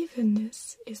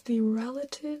 Evenness is the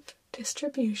relative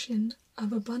distribution of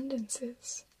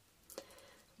abundances.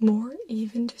 More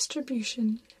even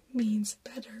distribution means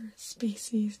better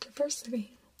species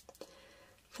diversity.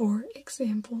 For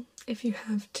example, if you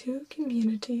have two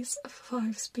communities of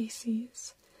 5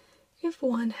 species, if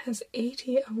one has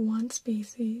 80 of one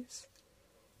species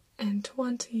and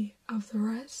 20 of the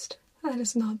rest, that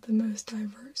is not the most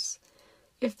diverse.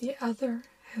 If the other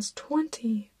has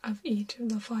 20 of each of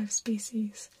the 5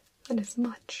 species, that is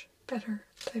much better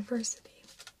diversity.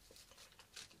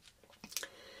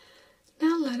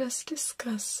 Now let us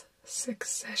discuss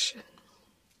succession.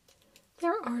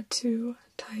 There are 2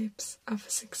 types of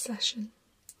succession.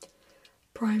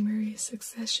 Primary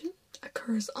succession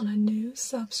occurs on a new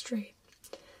substrate,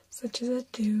 such as a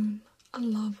dune, a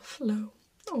lava flow,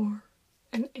 or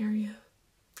an area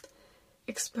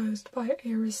exposed by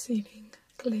a receding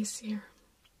glacier.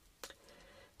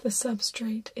 The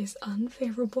substrate is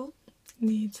unfavorable,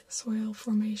 needs soil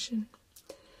formation.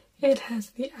 It has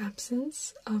the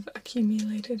absence of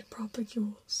accumulated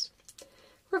propagules,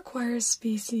 requires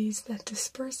species that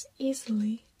disperse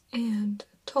easily and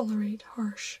tolerate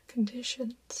harsh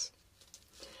conditions.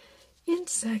 In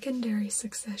secondary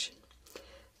succession,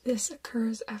 this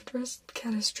occurs after a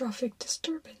catastrophic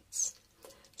disturbance,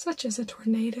 such as a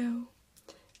tornado,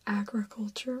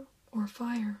 agriculture, or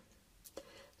fire.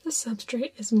 The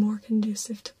substrate is more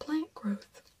conducive to plant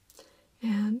growth.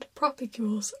 and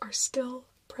propagules are still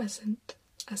present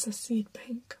as a seed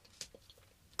bank.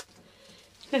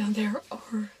 Now, there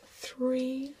are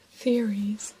 3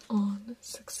 theories on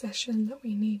succession that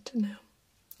we need to know.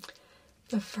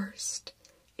 The first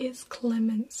is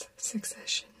Clement's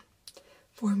succession,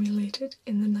 formulated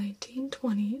in the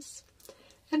 1920s,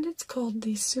 and it's called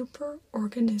the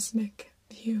superorganismic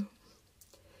view.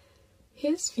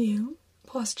 His view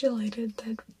postulated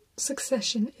that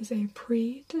succession is a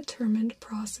predetermined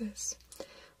process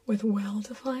with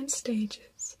well-defined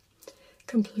stages,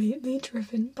 completely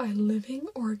driven by living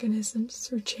organisms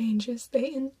through changes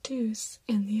they induce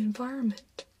in the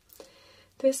environment.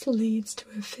 This leads to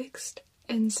a fixed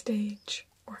end stage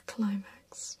or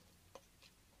climax.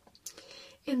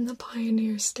 In the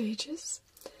pioneer stages,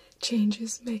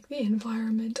 changes make the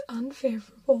environment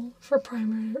unfavorable for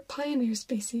pioneer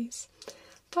species,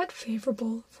 but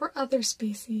favorable for other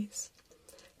species.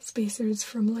 Species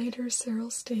from later seral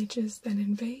stages then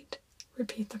invade,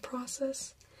 repeat the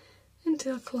process,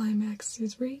 until climax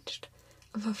is reached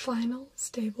of a final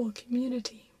stable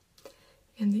community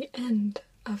and the end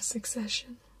of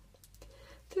succession.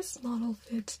 This model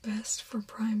fits best for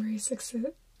primary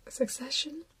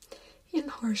succession in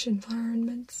harsh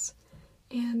environments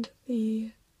and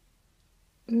the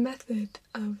method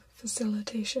of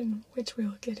facilitation, which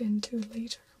we'll get into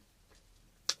later.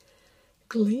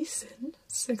 Gleason's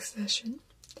succession,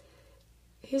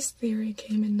 his theory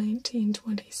came in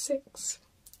 1926,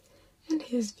 and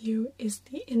his view is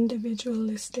the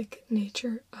individualistic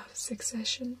nature of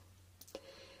succession.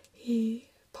 He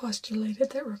postulated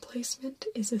that replacement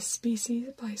is a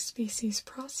species-by-species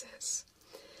process,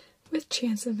 with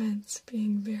chance events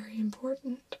being very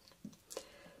important.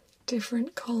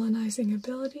 Different colonizing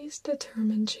abilities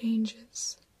determine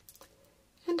changes.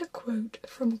 And a quote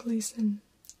from Gleason: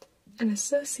 "An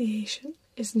association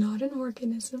is not an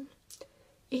organism,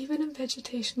 even a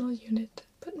vegetational unit,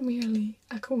 but merely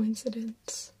a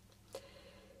coincidence."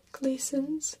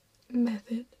 Gleason's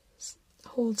method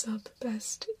holds up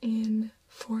best in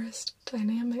forest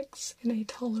dynamics in a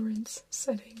tolerance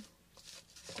setting.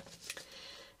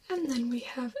 And then we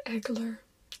have Egler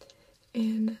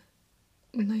in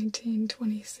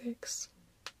 1926.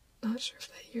 Not sure if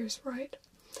that year's right.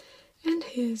 And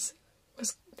his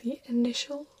was the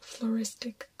initial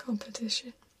floristic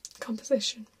composition,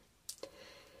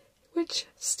 which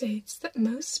states that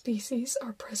most species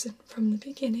are present from the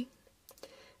beginning,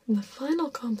 and the final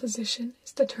composition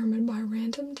is determined by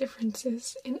random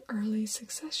differences in early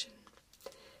succession.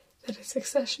 That a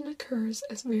succession occurs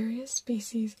as various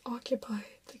species occupy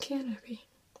the canopy.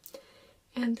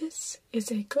 And this is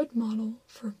a good model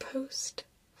for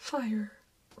post-fire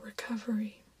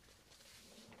recovery.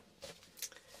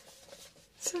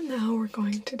 So now we're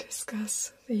going to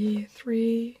discuss the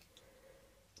 3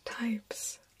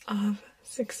 types of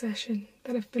succession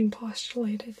that have been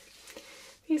postulated.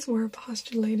 These were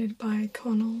postulated by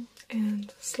Connell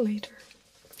and Slater.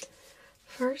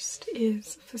 First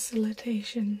is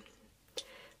facilitation.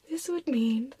 This would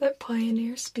mean that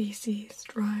pioneer species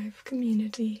drive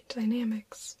community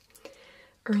dynamics.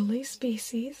 Early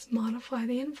species modify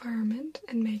the environment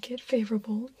and make it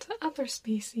favorable to other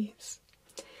species.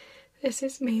 This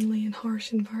is mainly in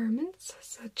harsh environments,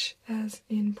 such as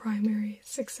in primary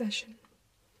succession.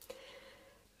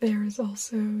 There is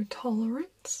also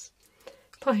tolerance.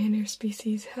 Pioneer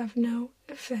species have no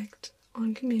effect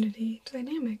on community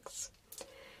dynamics.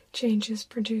 Changes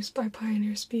produced by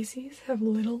pioneer species have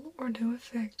little or no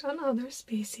effect on other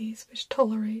species which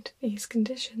tolerate these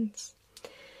conditions.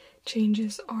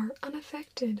 Changes are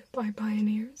unaffected by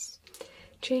pioneers.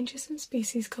 Changes in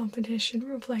species competition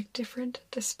reflect different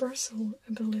dispersal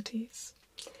abilities,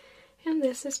 and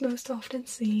this is most often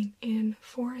seen in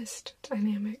forest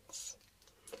dynamics.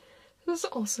 There's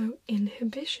also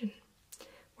inhibition,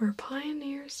 where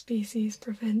pioneer species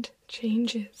prevent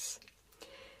changes.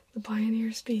 The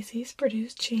pioneer species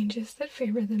produce changes that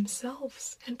favor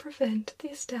themselves and prevent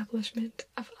the establishment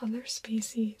of other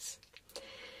species.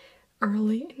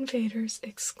 Early invaders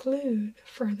exclude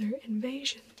further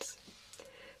invasions.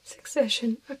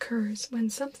 Succession occurs when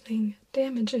something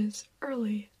damages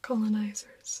early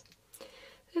colonizers.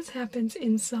 This happens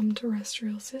in some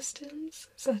terrestrial systems,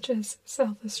 such as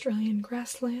South Australian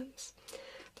grasslands,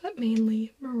 but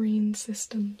mainly marine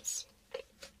systems.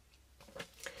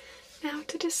 Now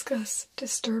to discuss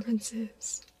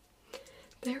disturbances.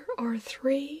 There are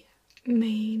 3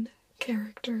 main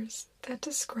characters that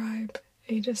describe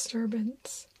a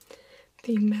disturbance: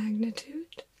 the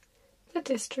magnitude, the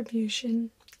distribution,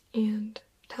 and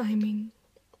timing.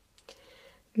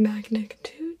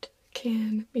 Magnitude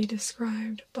can be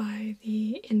described by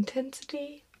the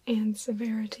intensity and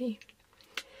severity.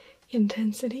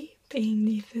 Intensity being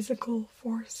the physical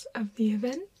force of the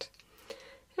event,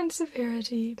 and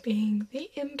severity being the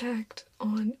impact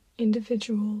on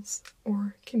individuals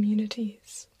or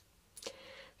communities.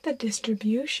 The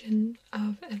distribution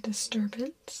of a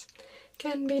disturbance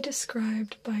can be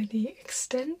described by the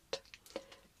extent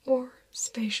or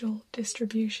spatial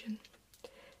distribution.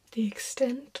 The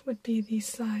extent would be the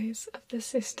size of the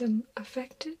system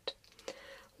affected,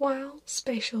 while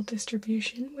spatial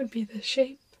distribution would be the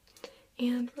shape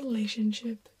and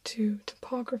relationship to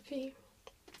topography.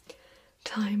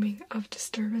 Timing of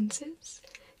disturbances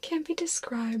can be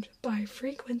described by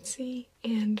frequency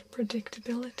and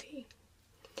predictability.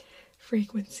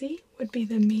 Frequency would be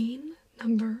the mean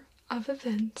number of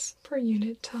events per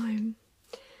unit time,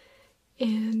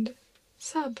 and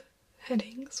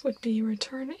subheadings would be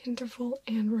return interval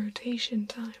and rotation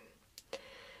time.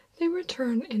 The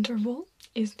return interval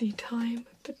is the time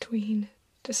between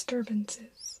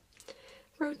disturbances.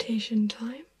 Rotation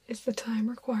time is the time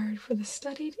required for the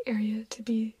studied area to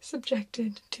be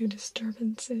subjected to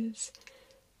disturbances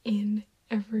in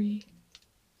every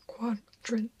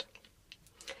quadrant.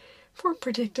 For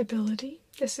predictability,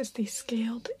 this is the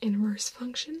scaled inverse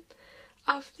function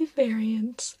of the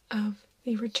variance of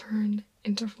the return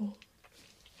interval.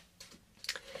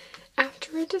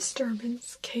 After a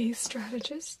disturbance, K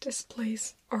strategists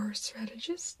displace R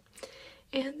strategists,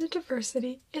 and the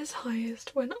diversity is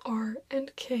highest when R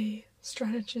and K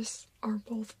strategists are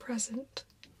both present.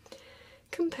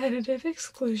 Competitive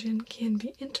exclusion can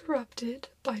be interrupted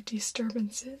by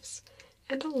disturbances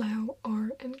and allow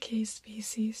R and K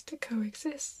species to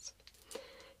coexist.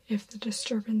 If the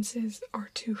disturbances are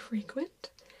too frequent,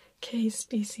 K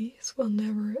species will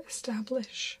never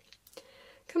establish.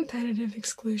 Competitive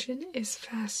exclusion is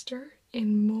faster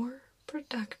in more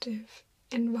productive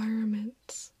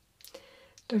environments.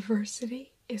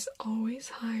 Diversity is always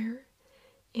higher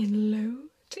in low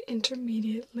to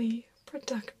intermediately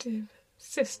productive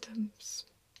systems.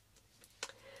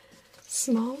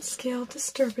 Small-scale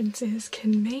disturbances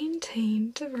can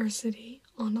maintain diversity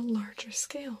on a larger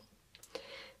scale.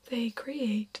 They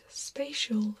create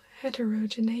spatial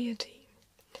heterogeneity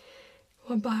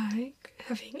by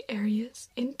having areas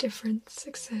in different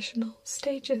successional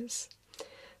stages.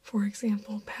 For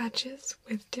example, patches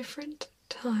with different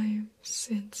times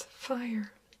since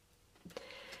fire.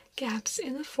 Gaps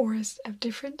in the forest of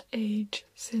different age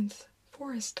since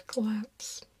forest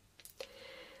collapse.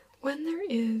 When there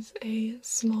is a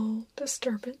small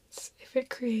disturbance, if it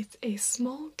creates a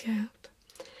small gap,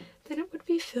 then it would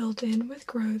be filled in with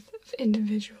growth of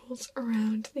individuals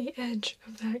around the edge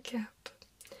of that gap.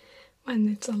 When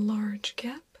it's a large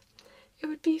gap, it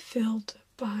would be filled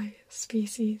by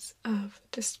species of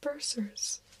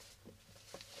dispersers.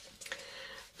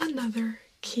 Another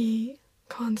key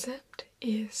concept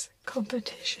is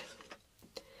competition.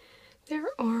 There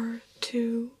are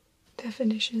two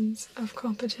definitions of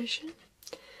competition.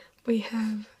 We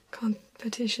have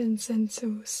competition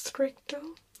sensu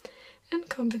stricto and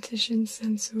competition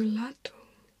sensu lato.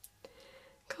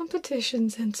 Competition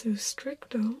sensu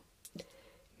stricto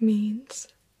means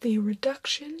the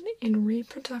reduction in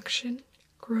reproduction,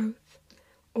 growth,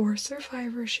 or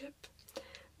survivorship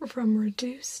from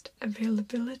reduced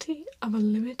availability of a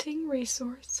limiting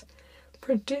resource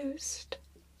produced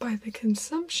by the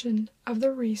consumption of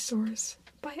the resource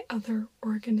by other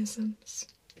organisms.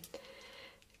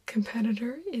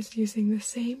 Competitor is using the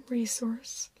same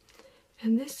resource,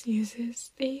 and this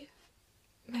uses the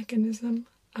mechanism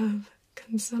of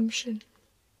consumption.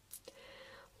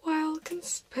 While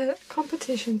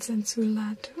competition sensu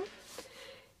lato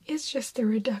is just the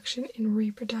reduction in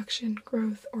reproduction,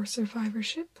 growth, or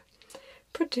survivorship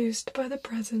produced by the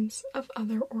presence of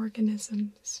other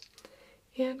organisms,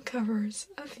 and covers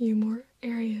a few more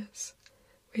areas.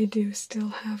 We do still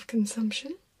have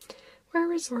consumption, where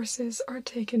resources are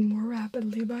taken more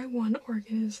rapidly by one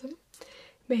organism,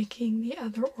 making the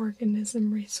other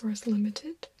organism resource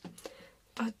limited,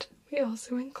 but we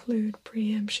also include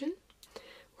preemption,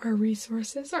 where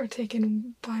resources are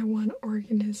taken by one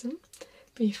organism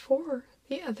before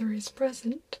the other is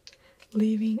present,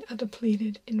 leaving a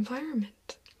depleted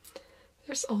environment.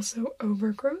 There's also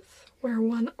overgrowth, where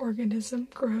one organism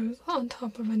grows on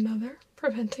top of another,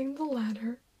 preventing the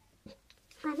latter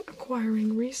from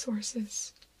acquiring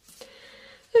resources.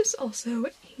 There's also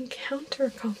encounter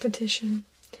competition,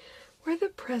 where the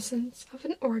presence of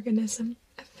an organism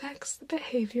affects the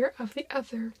behavior of the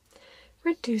other,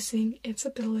 reducing its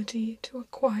ability to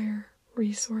acquire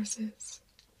resources.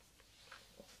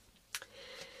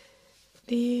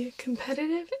 The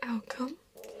competitive outcome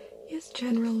is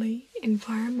generally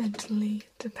environmentally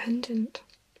dependent.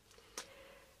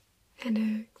 An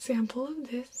example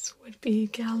of this would be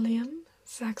Gallium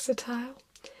saxatile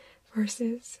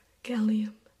versus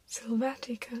Gallium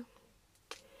sylvatica.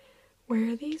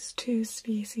 Where these two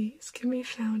species can be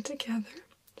found together,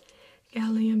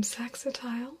 Gallium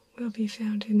saxatile will be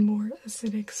found in more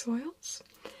acidic soils,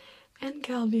 and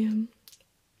Gallium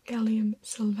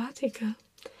sylvatica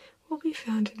will be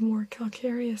found in more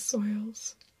calcareous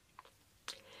soils.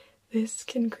 This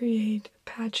can create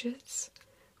patches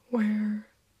where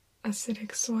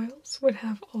acidic soils would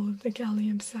have all of the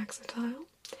Gallium saxatile,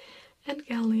 and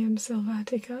Gallium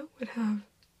sylvatica would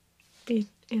be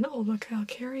in all the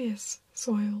calcareous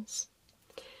soils.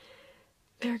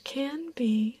 There can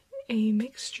be a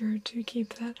mixture to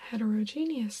keep that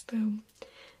heterogeneous though,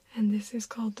 and this is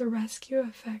called the rescue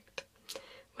effect,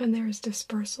 when there is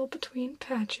dispersal between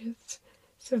patches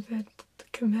so that the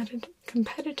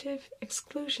competitive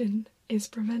exclusion is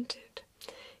prevented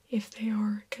if they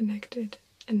are connected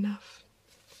enough.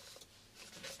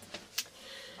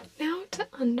 Now to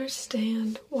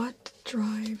understand what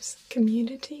drives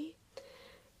community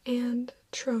and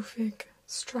trophic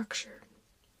structure.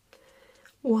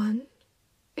 One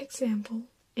example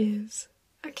is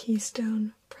a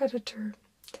keystone predator.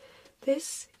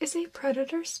 This is a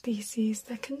predator species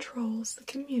that controls the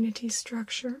community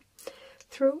structure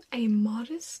through a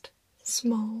modest,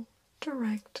 small,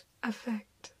 direct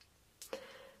effect.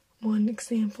 One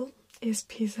example is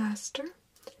Pisaster,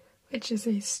 which is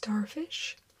a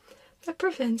starfish that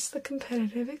prevents the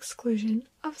competitive exclusion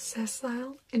of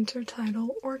sessile intertidal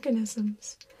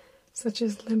organisms, such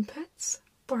as limpets,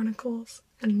 barnacles,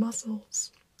 and mussels.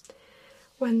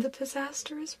 When the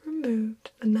Pisaster is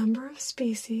removed, the number of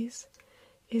species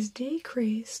is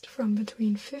decreased from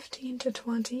between 15 to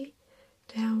 20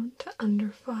 down to under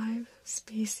 5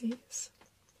 species.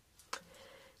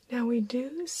 Now we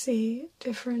do see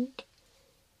different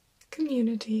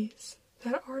communities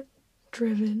that are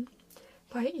driven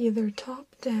by either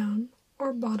top-down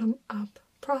or bottom-up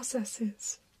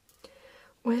processes.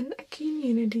 When a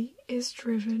community is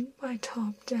driven by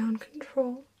top-down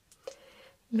control,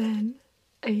 then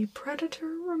a predator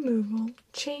removal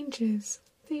changes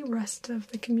the rest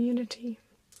of the community,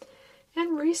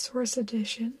 and resource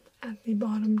addition at the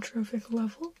bottom trophic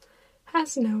level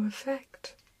has no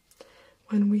effect.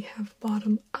 When we have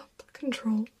bottom-up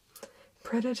control,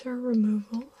 predator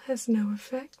removal has no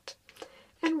effect,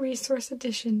 and resource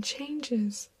addition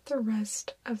changes the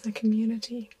rest of the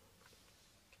community.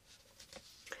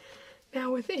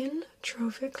 Now within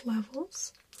trophic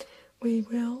levels, we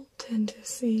will tend to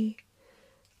see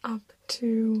up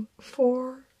to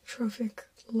 4 trophic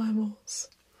levels,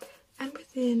 and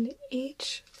within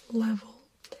each level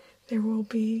there will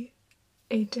be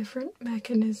a different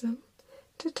mechanism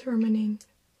determining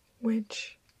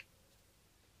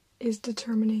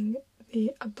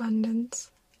the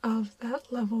abundance of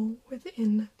that level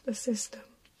within the system.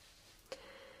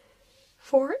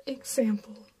 For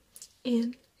example,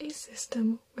 in a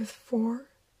system with 4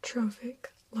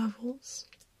 trophic levels,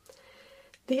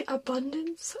 the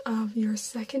abundance of your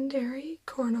secondary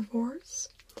carnivores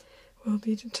will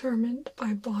be determined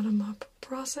by bottom-up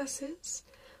processes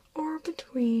or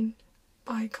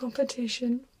by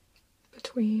competition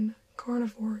between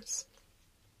carnivores.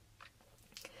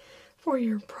 For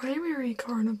your primary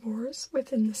carnivores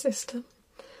within the system,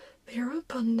 their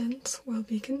abundance will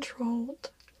be controlled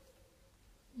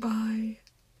by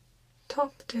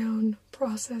top-down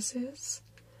processes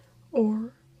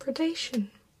or predation.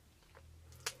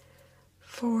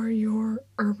 For your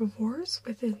herbivores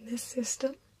within this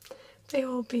system, they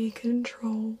will be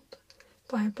controlled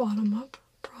by bottom-up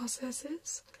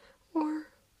processes or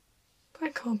by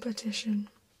competition.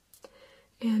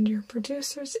 And your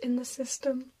producers in the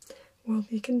system will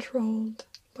be controlled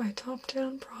by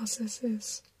top-down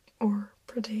processes or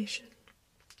predation.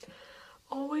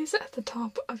 Always at the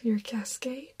top of your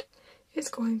cascade is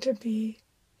going to be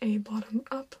a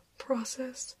bottom-up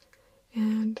process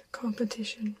and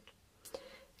competition.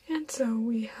 And so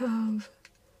we have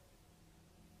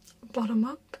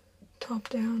bottom-up,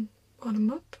 top-down,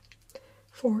 bottom-up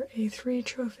for a 3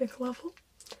 trophic level,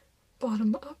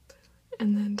 bottom-up,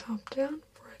 and then top-down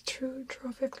for a true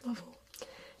trophic level.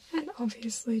 And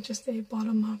obviously just a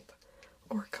bottom-up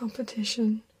or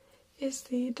competition is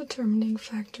the determining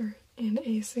factor in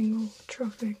a single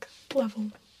trophic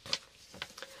level.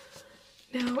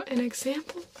 Now an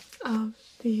example of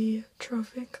the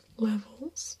trophic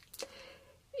levels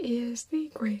is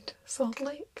the Great Salt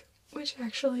Lake, which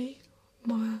actually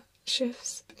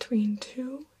shifts between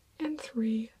 2 and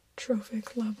 3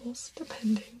 trophic levels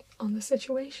depending on the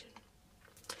situation.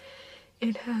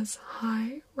 it has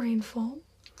high rainfall,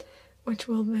 which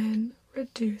will then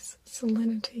reduce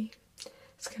salinity.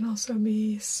 This can also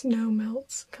be snow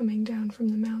melts coming down from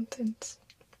the mountains.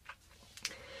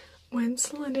 When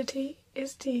salinity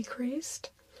is decreased,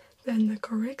 then the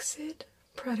Corexid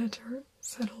predator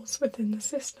settles within the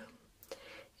system,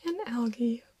 and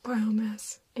algae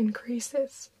biomass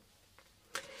increases.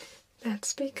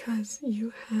 That's because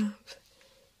you have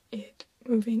it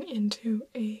moving into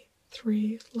a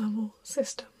 3-level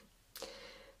system.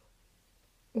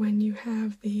 When you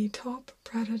have the top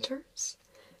predators,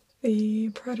 the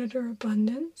predator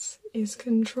abundance is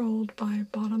controlled by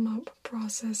bottom-up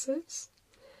processes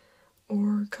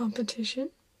or competition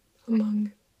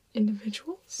among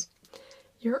individuals.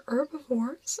 Your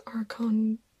herbivores are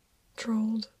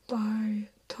controlled by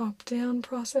top-down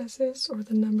processes or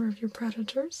the number of your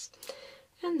predators,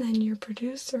 and then your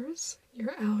producers,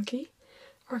 your algae,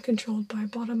 are controlled by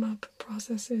bottom-up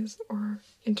processes or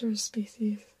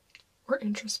interspecies or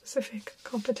intraspecific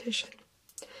competition.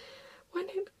 When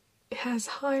it has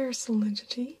higher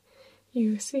salinity,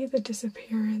 you see the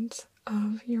disappearance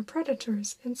of your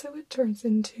predators, and so it turns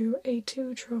into a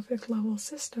 2-trophic level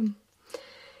system.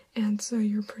 And so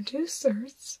your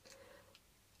producers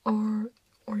or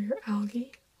your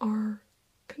algae are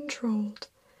controlled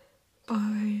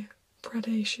by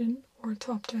predation or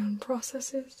top-down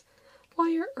processes, while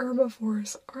your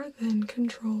herbivores are then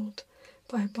controlled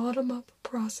by bottom-up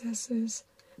processes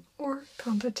or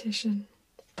competition.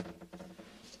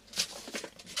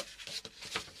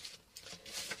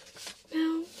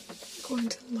 Now, we're going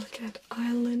to look at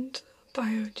island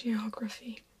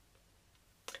biogeography.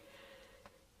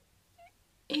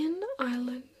 In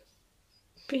island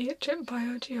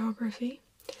biogeography,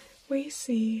 we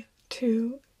see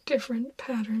 2 different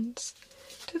patterns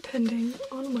depending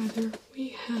on whether we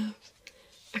have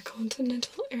a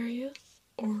continental area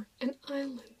or an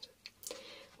island.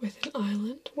 With an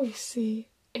island, we see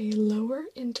a lower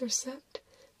intercept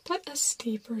but a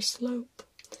steeper slope.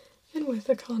 And with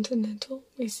a continental,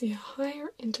 we see a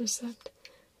higher intercept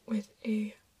with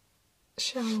a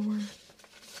shallower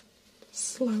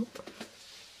slope.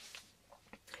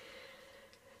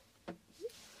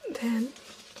 Then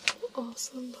we'll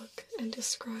also look and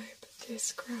describe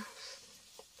this graph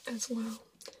as well.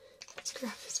 This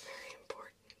graph is very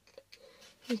important.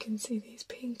 You can see these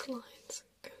pink lines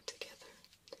go together,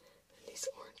 and these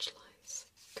orange lines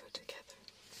go together.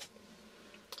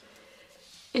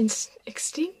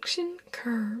 Extinction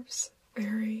curves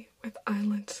vary with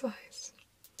island size.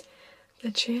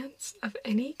 The chance of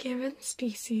any given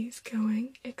species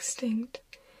going extinct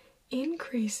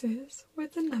increases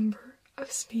with the number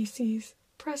of species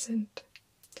present.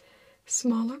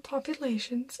 Smaller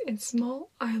populations in small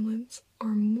islands are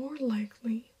more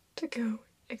likely to go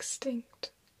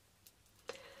extinct.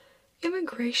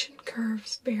 Immigration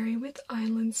curves vary with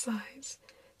island size,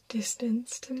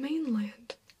 distance to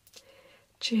mainland.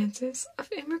 Chances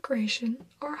of immigration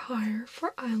are higher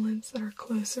for islands that are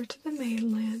closer to the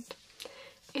mainland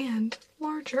and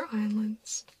larger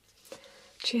islands.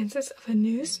 Chances of a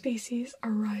new species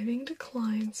arriving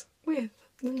declines with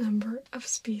the number of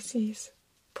species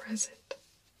present.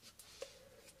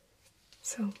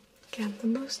 So, again, the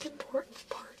most important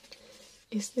part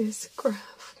is this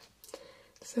graph.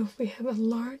 So if we have a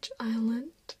large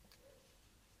island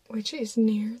which is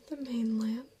near the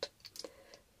mainland,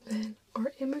 then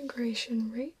our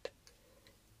immigration rate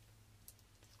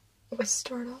will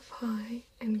start off high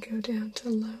and go down to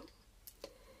low.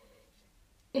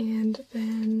 And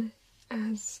then,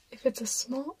 if it's a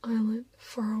small island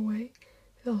far away,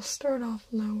 they'll start off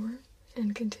lower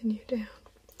and continue down.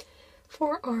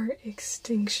 For our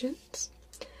extinctions,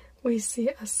 we see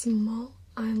a small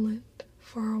island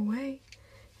far away,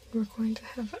 and we're going to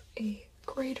have a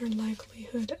greater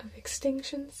likelihood of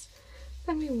extinctions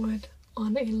than we would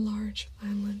on a large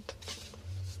island.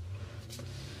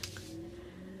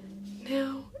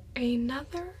 Now,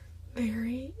 another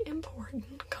very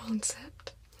important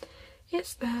concept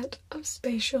is that of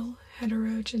spatial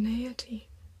heterogeneity.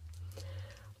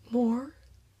 More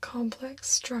complex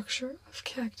structure of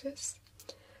cactus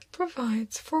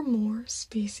provides for more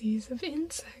species of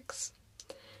insects,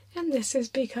 and this is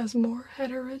because more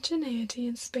heterogeneity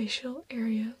in spatial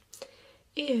area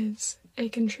is a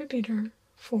contributor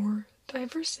for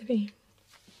diversity.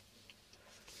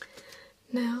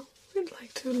 Now, we'd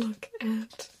like to look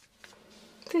at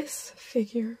this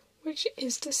figure, which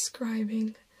is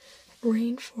describing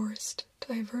rainforest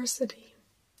diversity.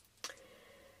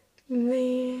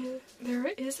 There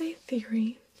is a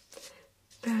theory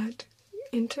that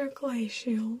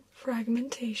interglacial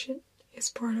fragmentation is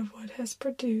part of what has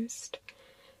produced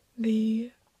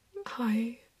the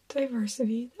high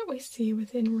diversity that we see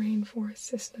within rainforest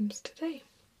systems today.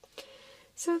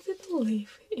 So the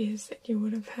belief is that you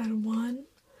would have had one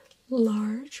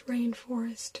large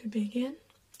rainforest to begin,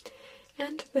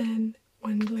 and then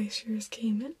when glaciers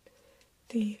came in,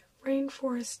 the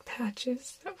rainforest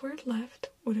patches that were left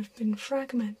would have been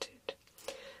fragmented.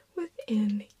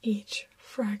 Within each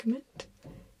fragment,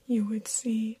 you would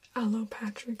see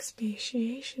allopatric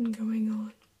speciation going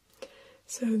on.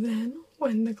 So then,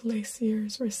 when the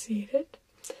glaciers receded,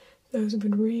 those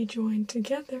would rejoin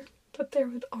together, but there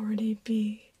would already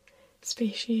be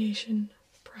speciation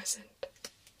present.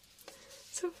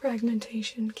 So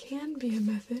fragmentation can be a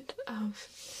method of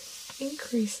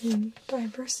increasing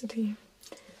diversity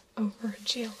over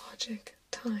geologic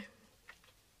time.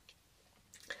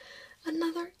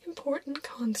 Another important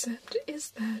concept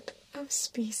is that of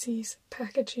species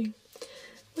packaging,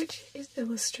 which is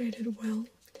illustrated well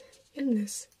in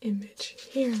this image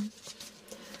here.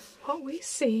 What we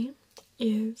see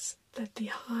is that the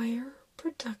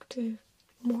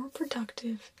more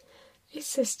productive a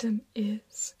system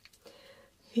is,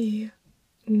 the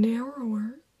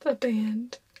narrower the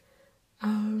band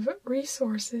of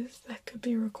resources that could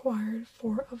be required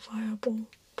for a viable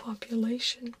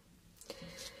population.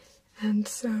 And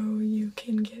so you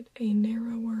can get a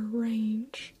narrower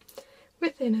range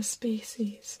within a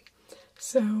species.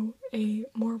 So a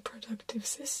more productive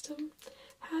system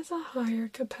has a higher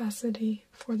capacity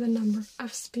for the number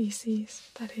of species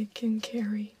that it can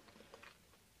carry.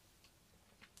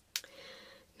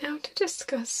 Now to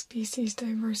discuss species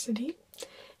diversity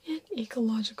and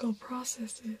ecological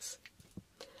processes.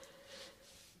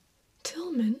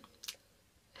 Tillman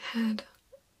had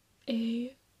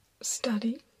a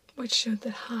study which showed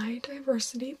that high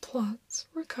diversity plots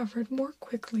recovered more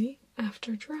quickly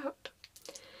after drought.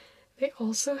 They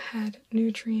also had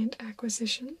nutrient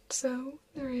acquisition, so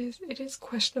it is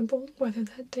questionable whether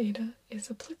that data is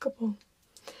applicable.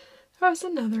 There was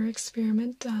another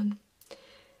experiment done,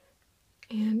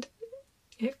 and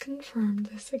it confirmed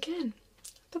this again.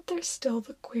 But there's still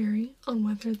the query on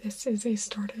whether this is a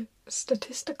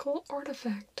statistical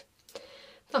artifact.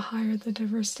 The higher the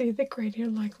diversity, the greater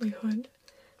likelihood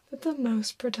that the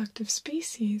most productive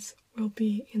species will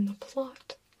be in the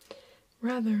plot,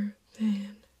 rather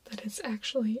than that it's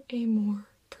actually a more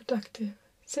productive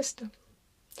system.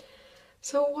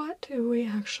 So what do we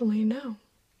actually know?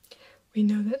 We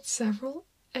know that several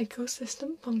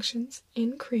ecosystem functions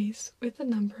increase with the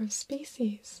number of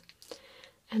species,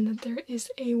 and that there is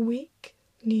a weak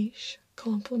niche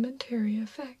complementary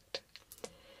effect.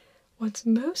 What's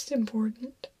most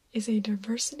important is a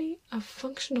diversity of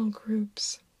functional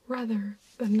groups rather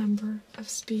than number of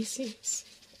species.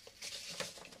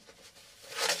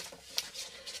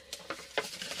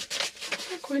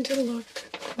 We're going to look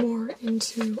more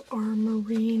into our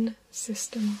marine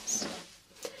systems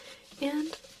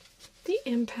and the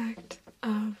impact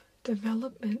of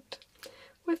development,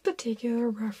 with particular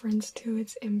reference to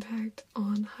its impact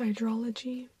on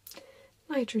hydrology,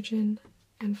 nitrogen,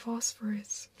 and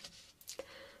phosphorus.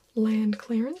 Land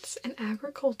clearance and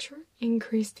agriculture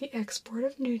increased the export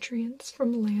of nutrients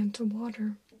from land to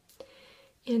water.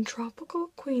 In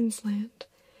tropical Queensland,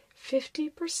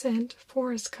 50%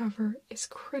 forest cover is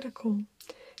critical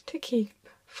to keep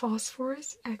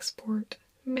phosphorus export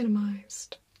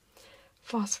minimized.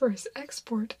 Phosphorus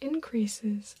export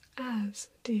increases as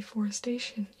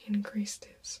deforestation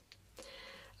increases.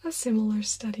 A similar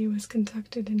study was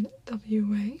conducted in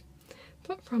WA,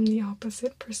 but from the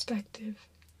opposite perspective.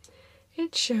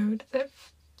 It showed that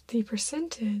the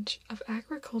percentage of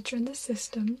agriculture in the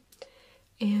system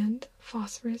and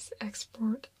phosphorus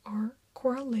export are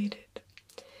correlated.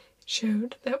 It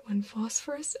showed that when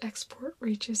phosphorus export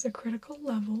reaches a critical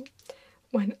level,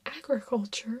 when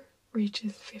agriculture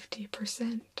reaches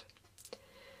 50%.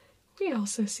 We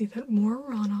also see that more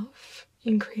runoff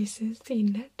increases the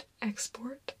net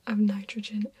export of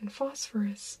nitrogen and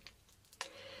phosphorus.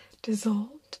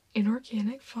 Dissolved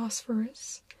inorganic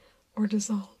phosphorus or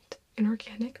dissolved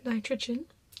inorganic nitrogen,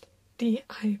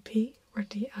 DIP or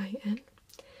DIN,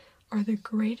 are the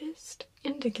greatest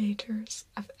indicators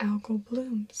of algal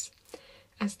blooms,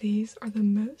 as these are the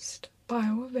most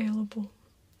bioavailable.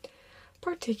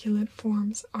 Particulate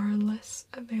forms are less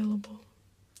available.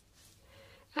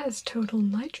 As total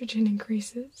nitrogen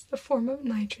increases, the form of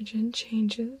nitrogen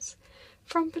changes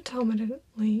from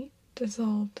predominantly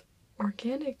dissolved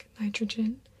organic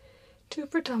nitrogen to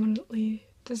predominantly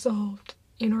dissolved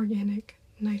inorganic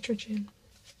nitrogen.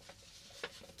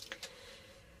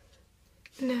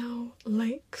 Now,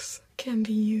 lakes can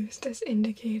be used as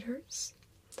indicators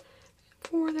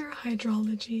for their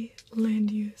hydrology,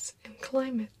 land use, and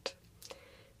climate.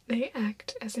 They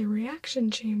act as a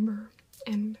reaction chamber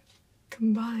and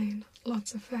combine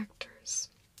lots of factors.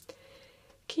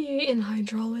 Key in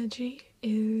hydrology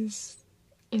is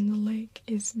in the lake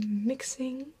is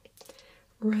mixing,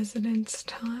 residence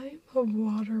time of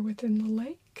water within the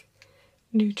lake,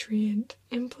 nutrient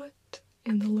input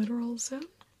in the littoral zone.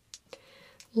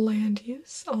 Land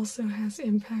use also has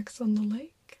impacts on the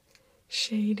lake,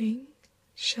 shading,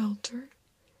 shelter,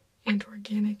 and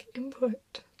organic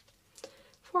input.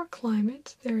 For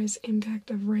climate, there is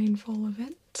impact of rainfall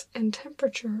events and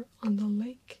temperature on the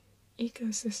lake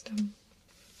ecosystem.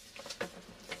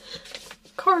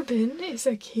 Carbon is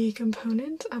a key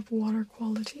component of water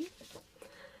quality.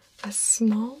 A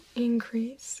small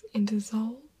increase in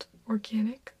dissolved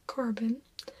organic carbon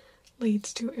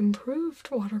leads to improved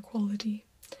water quality,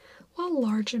 while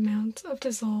large amounts of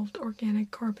dissolved organic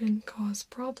carbon cause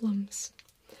problems.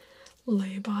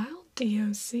 Labile,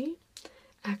 DOC,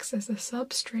 acts as a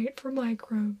substrate for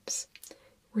microbes.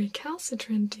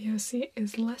 Recalcitrant DOC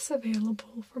is less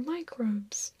available for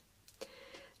microbes.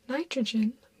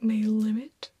 Nitrogen may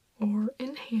limit or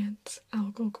enhance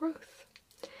algal growth.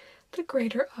 The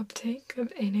greater uptake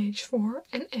of NH4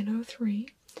 and NO3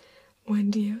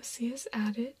 when DOC is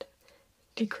added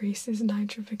decreases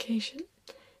nitrification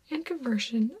and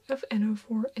conversion of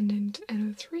NO4 into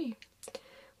NO3,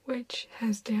 which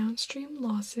has downstream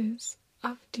losses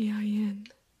of DIN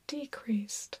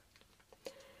decreased.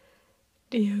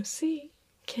 DOC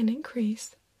can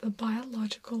increase the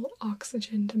biological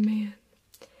oxygen demand,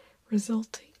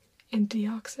 resulting in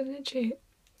deoxygenation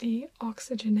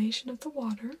of the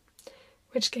water,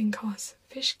 which can cause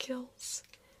fish kills,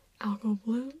 algal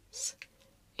blooms,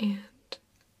 and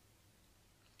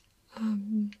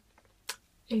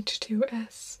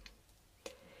H2S.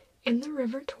 In the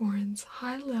river Torrens,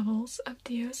 high levels of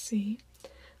DOC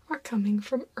are coming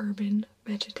from urban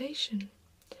vegetation.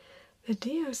 The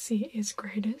DOC is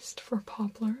greatest for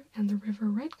poplar and the river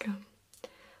redgum,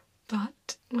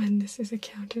 but when this is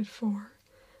accounted for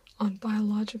on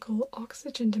biological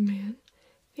oxygen demand,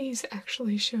 these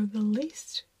actually show the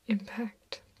least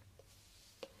impact.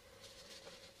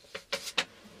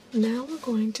 Now we're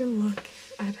going to look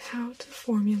at how to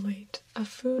formulate a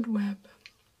food web.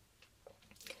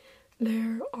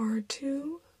 There are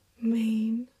two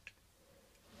main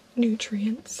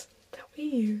nutrients that we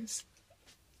use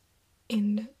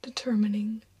in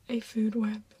determining a food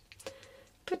web,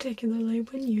 particularly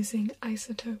when using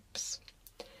isotopes.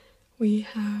 We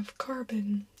have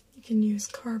carbon. You can use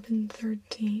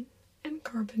carbon-13 and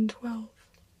carbon-12.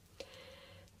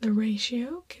 The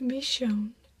ratio can be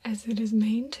shown as it is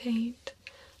maintained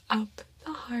up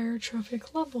the higher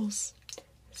trophic levels,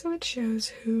 so it shows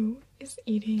who is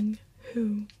eating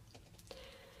who.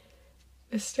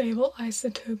 The stable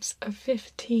isotopes of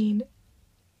 15N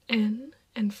and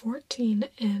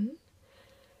 14N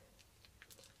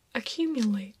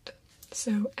accumulate,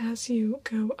 so as you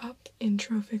go up in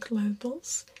trophic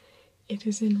levels, it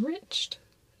is enriched,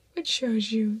 which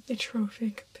shows you the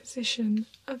trophic position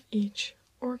of each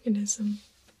organism.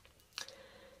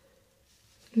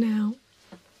 Now,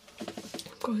 I'm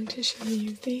going to show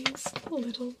you these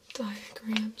little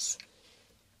diagrams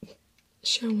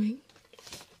showing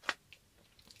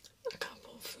a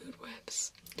couple food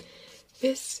webs.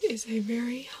 This is a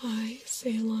very high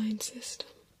saline system,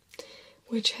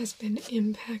 which has been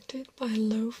impacted by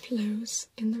low flows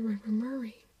in the River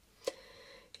Murray.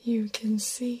 You can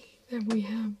see that we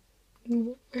have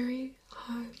very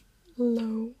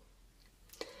low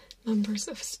numbers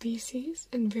of species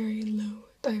and very low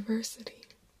diversity.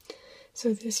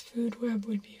 So this food web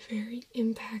would be very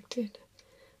impacted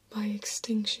by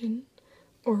extinction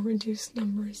or reduced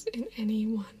numbers in any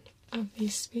one of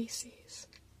these species.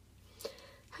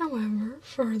 However,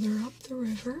 further up the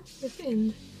river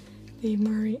within the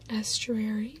Murray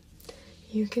estuary,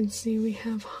 you can see we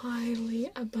have highly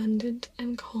abundant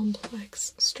and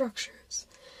complex structures,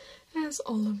 as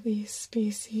all of these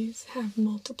species have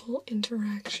multiple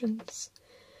interactions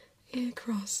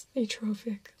across the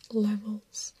trophic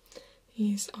levels.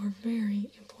 These are very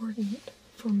important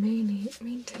for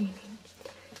maintaining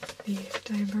the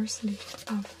diversity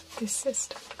of this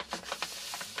system.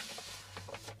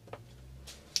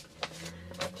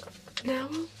 Now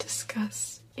we'll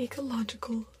discuss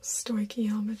ecological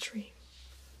stoichiometry.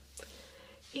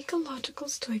 Ecological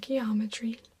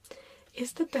stoichiometry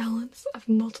is the balance of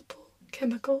multiple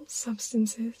chemical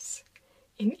substances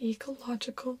in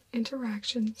ecological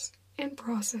interactions and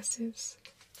processes.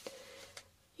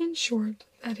 In short,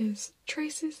 that is,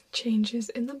 traces changes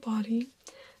in the body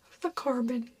of the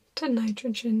carbon to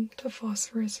nitrogen to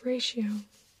phosphorus ratio.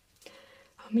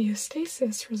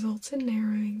 Homeostasis results in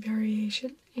narrowing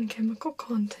variation in chemical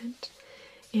content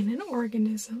in an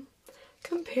organism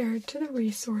compared to the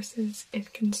resources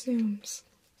it consumes.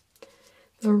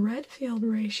 The Redfield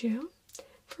ratio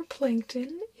for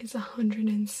plankton is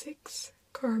 106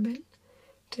 carbon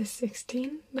to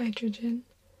 16 nitrogen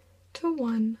to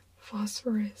 1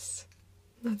 phosphorus.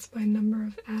 That's by number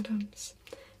of atoms,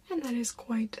 and that is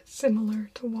quite similar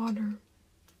to water.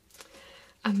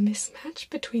 A mismatch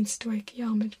between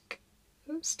stoichiometric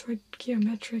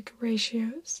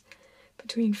ratios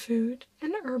between food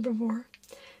and herbivore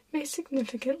may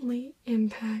significantly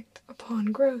impact upon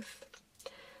growth.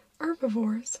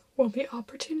 Herbivores will be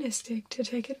opportunistic to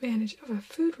take advantage of a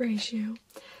food ratio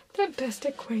that best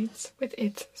equates with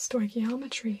its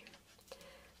stoichiometry.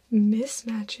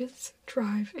 Mismatches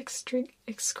drive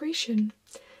excretion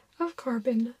of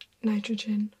carbon,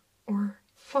 nitrogen, or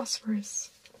phosphorus.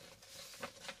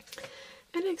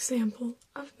 An example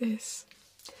of this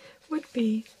would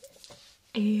be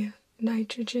a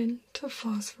nitrogen to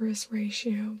phosphorus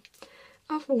ratio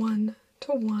of 1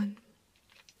 to 1.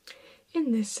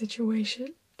 In this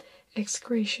situation,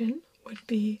 excretion would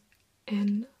be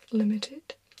N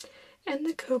limited, and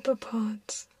the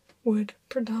copepods would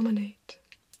predominate.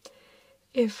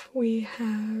 If we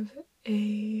have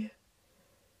a,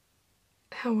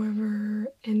 however,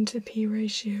 N to P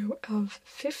ratio of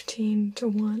 15 to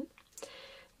 1,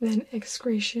 then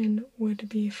excretion would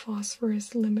be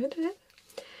phosphorus limited,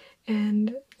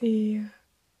 and the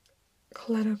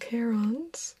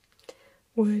cladocarons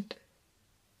would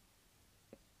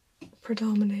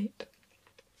predominate.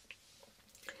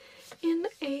 In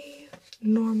a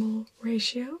normal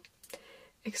ratio,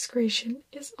 excretion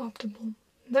is optimal.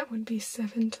 That would be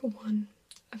 7 to 1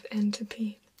 of N to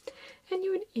P, and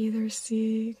you would either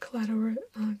see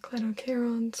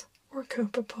cladocarons or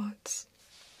copepods.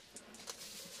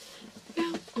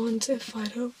 Now on to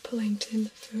phytoplankton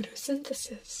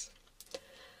photosynthesis.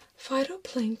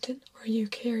 Phytoplankton are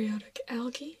eukaryotic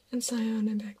algae and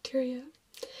cyanobacteria.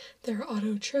 They're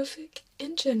autotrophic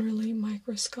and generally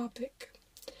microscopic.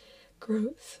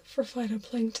 Growth for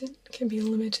phytoplankton can be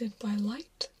limited by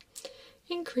light,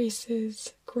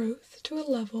 increases growth to a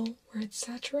level where it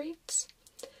saturates,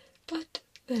 but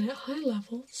then at high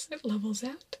levels it levels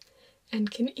out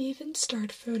and can even start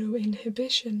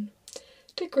photoinhibition,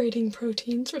 degrading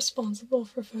proteins responsible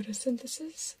for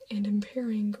photosynthesis and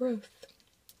impairing growth.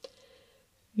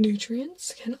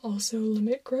 Nutrients can also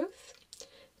limit growth.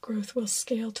 Growth will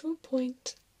scale to a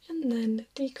point and then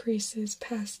decreases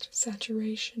past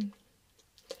saturation.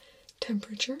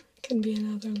 Temperature can be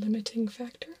another limiting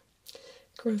factor.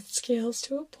 Growth scales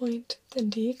to a point, then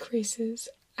decreases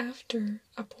after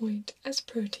a point as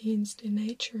proteins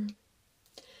denature.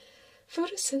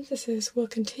 Photosynthesis will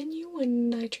continue when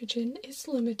nitrogen is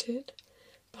limited,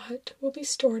 but will be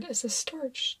stored as a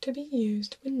starch to be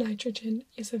used when nitrogen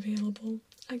is available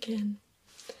again.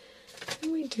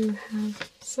 And we do have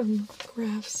some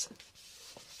graphs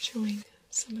showing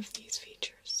some of these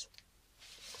features.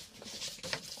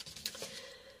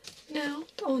 Now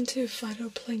on to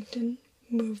phytoplankton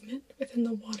movement within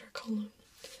the water column.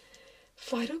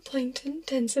 Phytoplankton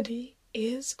density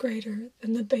is greater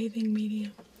than the bathing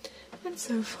medium, and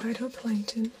so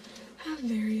phytoplankton have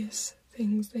various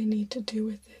things they need to do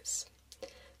with this.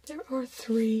 There are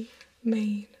 3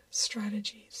 main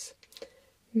strategies: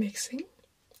 mixing,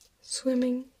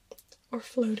 swimming, or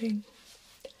floating.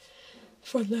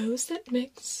 For those that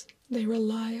mix, they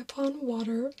rely upon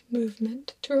water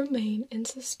movement to remain in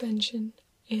suspension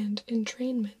and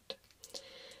entrainment.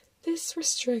 This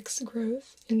restricts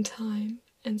growth in time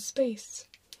and space,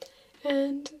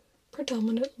 and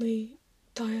predominantly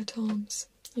diatoms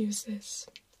use this.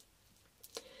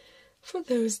 For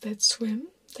those that swim,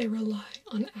 they rely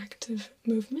on active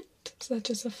movement, such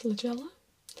as a flagella.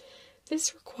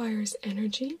 This requires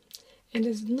energy and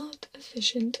is not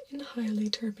efficient in highly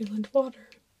turbulent water.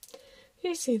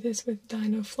 You see this with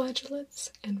dinoflagellates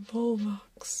and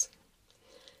volvox.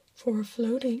 For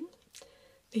floating,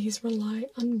 these rely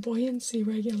on buoyancy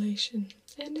regulation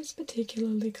and is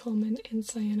particularly common in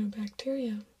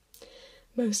cyanobacteria.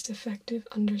 Most effective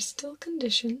under still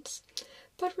conditions,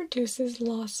 but reduces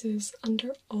losses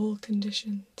under all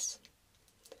conditions.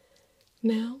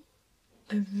 Now,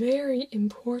 a very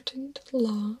important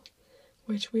law,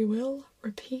 which we will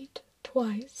repeat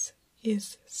twice,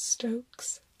 is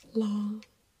Stokes' law,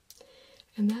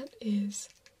 and that is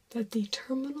that the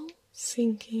terminal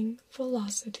sinking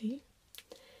velocity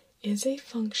is a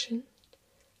function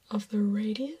of the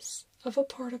radius of a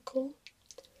particle,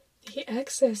 the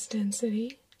excess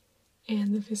density,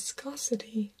 and the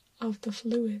viscosity of the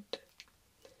fluid.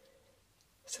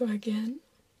 So again,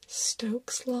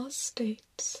 Stokes' law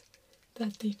states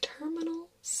that the terminal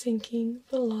sinking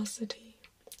velocity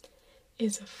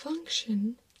is a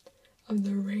function of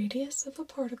the radius of a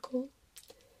particle,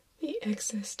 the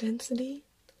excess density,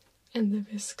 and the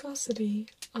viscosity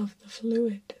of the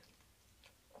fluid.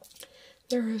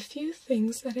 There are a few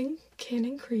things that can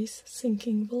increase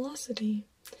sinking velocity,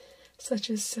 such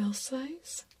as cell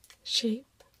size, shape,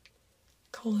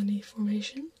 colony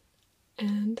formation,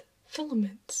 and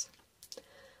filaments.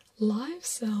 Live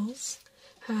cells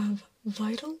have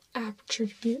vital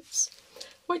attributes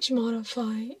which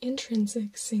modify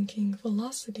intrinsic sinking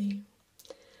velocity.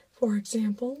 For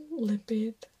example,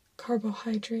 lipid,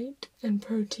 carbohydrate, and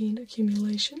protein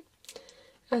accumulation,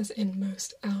 as in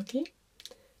most algae,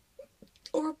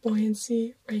 or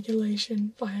buoyancy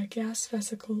regulation via gas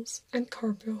vesicles and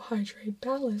carbohydrate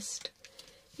ballast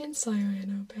in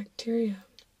cyanobacteria.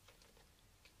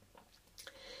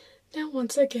 Now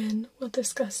once again, we'll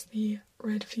discuss the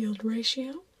Redfield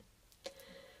ratio.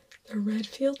 The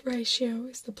Redfield ratio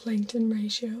is the plankton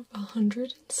ratio of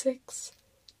 106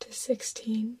 to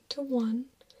 16 to 1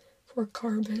 for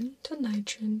carbon to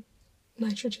nitrogen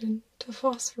to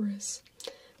phosphorus,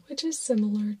 which is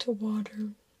similar to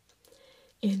water.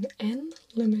 In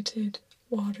N-limited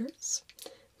waters,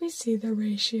 we see the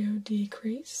ratio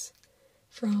decrease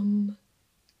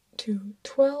to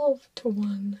 12 to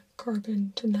 1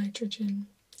 carbon to nitrogen.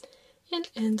 In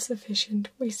N-sufficient,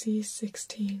 we see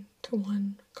 16 to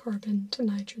 1 carbon to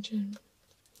nitrogen.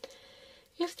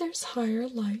 If there's higher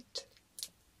light,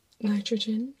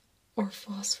 nitrogen, or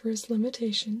phosphorus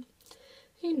limitation,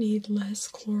 you need less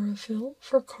chlorophyll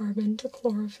for carbon to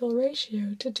chlorophyll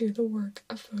ratio to do the work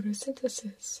of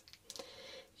photosynthesis.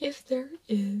 If there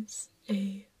is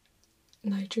a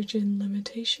nitrogen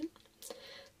limitation,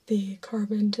 the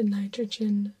carbon to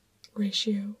nitrogen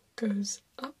ratio goes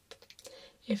up.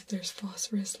 If there's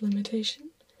phosphorus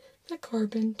limitation, the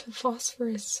carbon to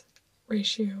phosphorus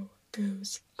ratio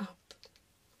goes up.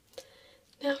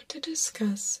 Now to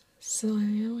discuss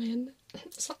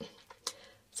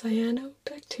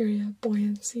cyanobacteria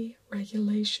buoyancy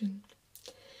regulation.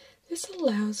 This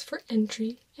allows for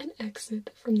entry and exit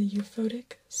from the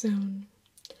euphotic zone.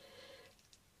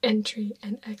 Entry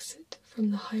and exit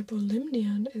from the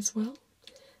hypolimnion as well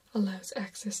allows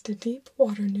access to deep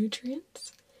water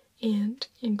nutrients and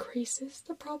increases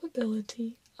the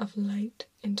probability of light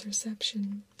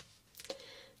interception.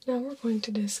 Now we're going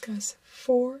to discuss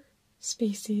 4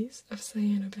 species of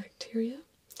cyanobacteria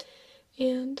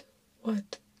and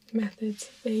what methods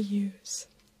they use.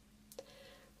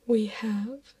 We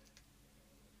have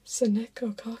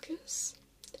Synechococcus,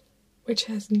 which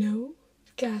has no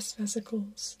gas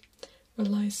vesicles,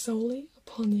 relies solely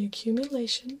upon the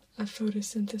accumulation of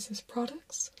photosynthesis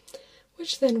products,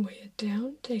 which then weigh it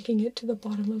down, taking it to the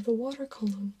bottom of the water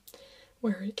column,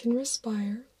 where it can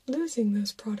respire, losing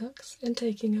those products and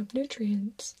taking up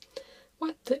nutrients,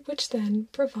 which then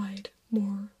provide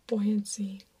more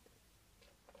buoyancy.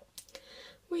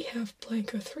 We have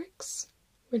Planktothrix,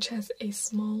 which has a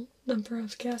small number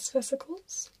of gas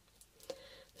vesicles.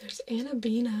 There's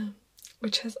Anabina,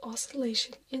 which has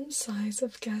oscillation in size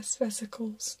of gas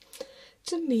vesicles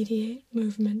to mediate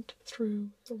movement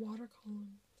through the water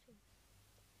column.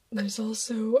 There's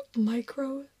also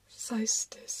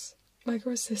Microcystis,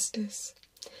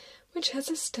 which has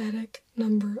a static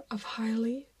number of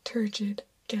highly turgid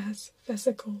gas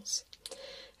vesicles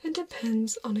and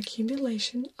depends on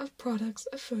accumulation of products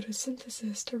of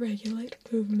photosynthesis to regulate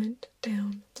movement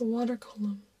down the water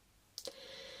column.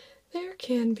 There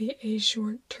can be a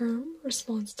short-term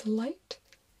response to light,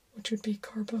 which would be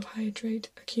carbohydrate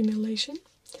accumulation,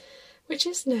 which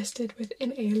is nested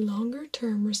within a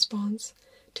longer-term response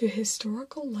to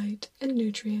historical light and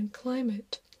nutrient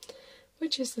climate,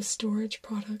 which is the storage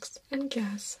products and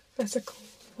gas vesicle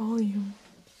volume.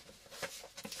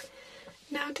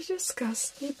 Now to discuss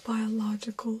the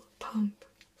biological pump.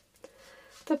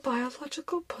 The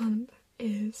biological pump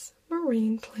is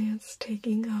marine plants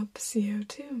taking up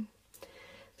CO2.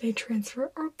 They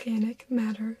transfer organic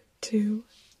matter to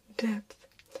depth.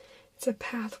 It's a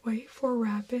pathway for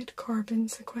rapid carbon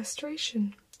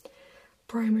sequestration.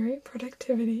 Primary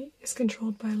productivity is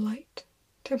controlled by light,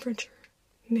 temperature,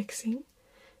 mixing,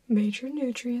 major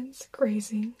nutrients,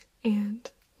 grazing, and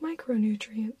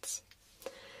micronutrients.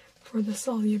 For the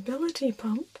solubility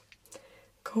pump,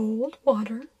 cold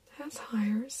water has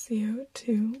higher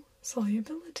CO2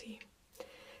 solubility.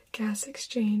 Gas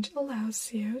exchange allows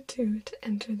CO2 to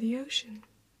enter the ocean.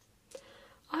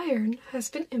 Iron has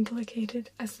been implicated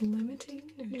as a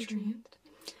limiting nutrient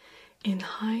in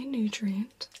high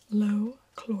nutrient, low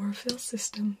chlorophyll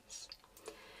systems.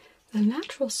 The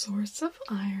natural source of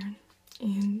iron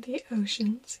in the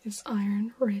oceans is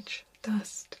iron-rich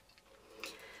dust.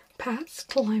 Past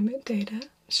climate data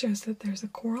shows that there's a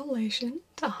correlation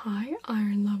to high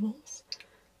iron levels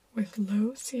with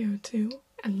low CO2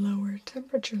 and lower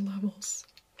temperature levels.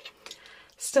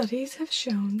 Studies have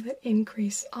shown that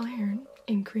increased iron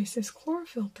increases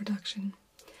chlorophyll production,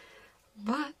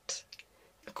 but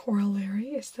the corollary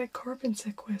is that carbon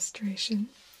sequestration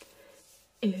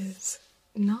is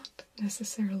not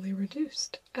necessarily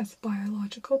reduced, as the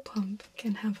biological pump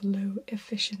can have low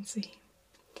efficiency.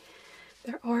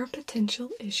 There are potential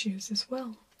issues as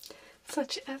well,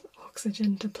 such as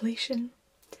oxygen depletion,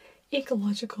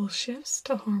 ecological shifts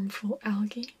to harmful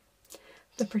algae,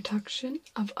 the production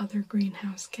of other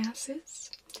greenhouse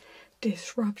gases,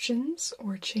 disruptions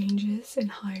or changes in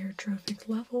higher trophic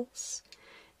levels,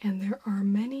 and there are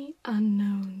many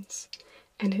unknowns,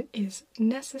 and it is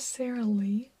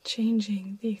necessarily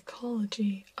changing the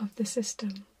ecology of the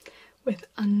system with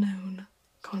unknown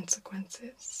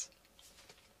consequences.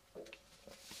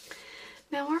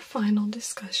 Now our final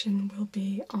discussion will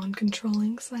be on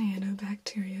controlling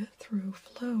cyanobacteria through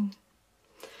flow.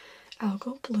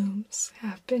 Algal blooms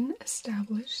have been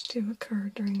established to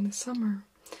occur during the summer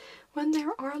when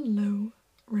there are low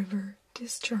river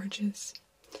discharges.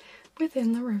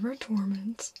 Within the river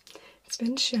Torrens, it's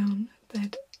been shown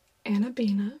that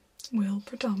anabina will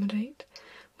predominate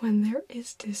when there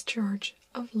is discharge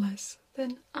of less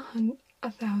than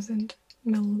 1,000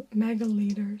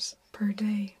 megaliters per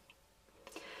day.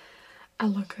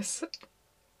 Allocasyra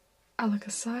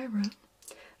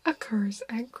occurs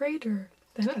at greater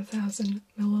than 1,000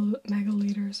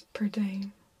 megaliters per day.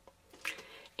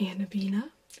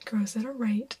 Anabina grows at a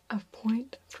rate of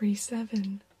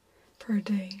 0.37 per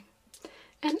day,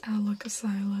 and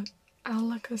Allocasyra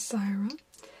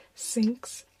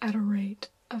sinks at a rate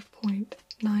of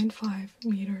 0.95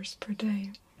 meters per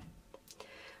day.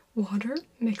 Water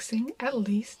mixing at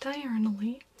least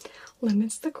diurnally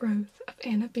limits the growth of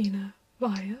anabina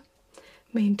via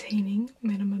maintaining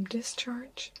minimum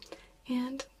discharge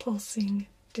and pulsing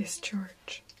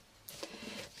discharge.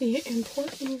 The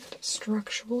important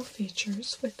structural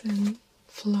features within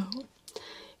flow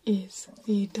is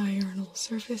the diurnal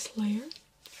surface layer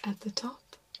at the top,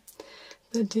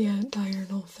 the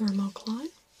diurnal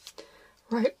thermocline.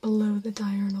 Right below the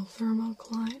diurnal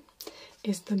thermocline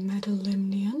is the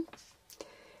metalimnion.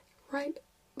 Right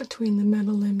between the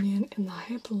metalimnion and the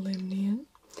hypolimnion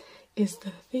is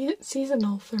the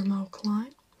seasonal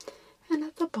thermocline, and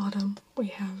at the bottom we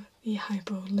have the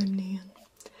hypolimnion.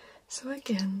 So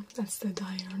again, that's the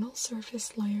diurnal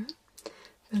surface layer,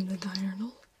 then the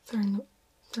diurnal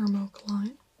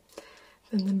thermocline,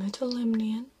 then the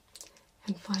metalimnion,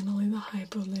 and finally the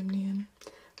hypolimnion,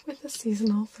 with the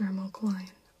seasonal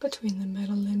thermocline between the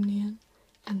metalimnion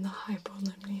and the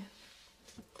hypolimnion.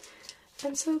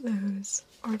 And so those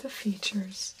are the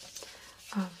features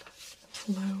of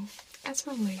flow as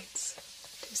relates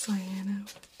to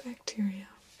cyanobacteria.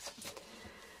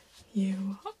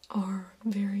 You are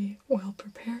very well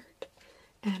prepared,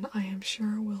 and I am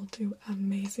sure will do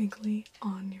amazingly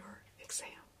on your exam.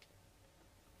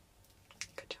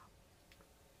 Good job.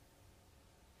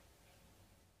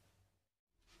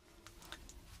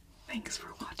 Thanks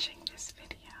for watching this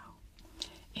video.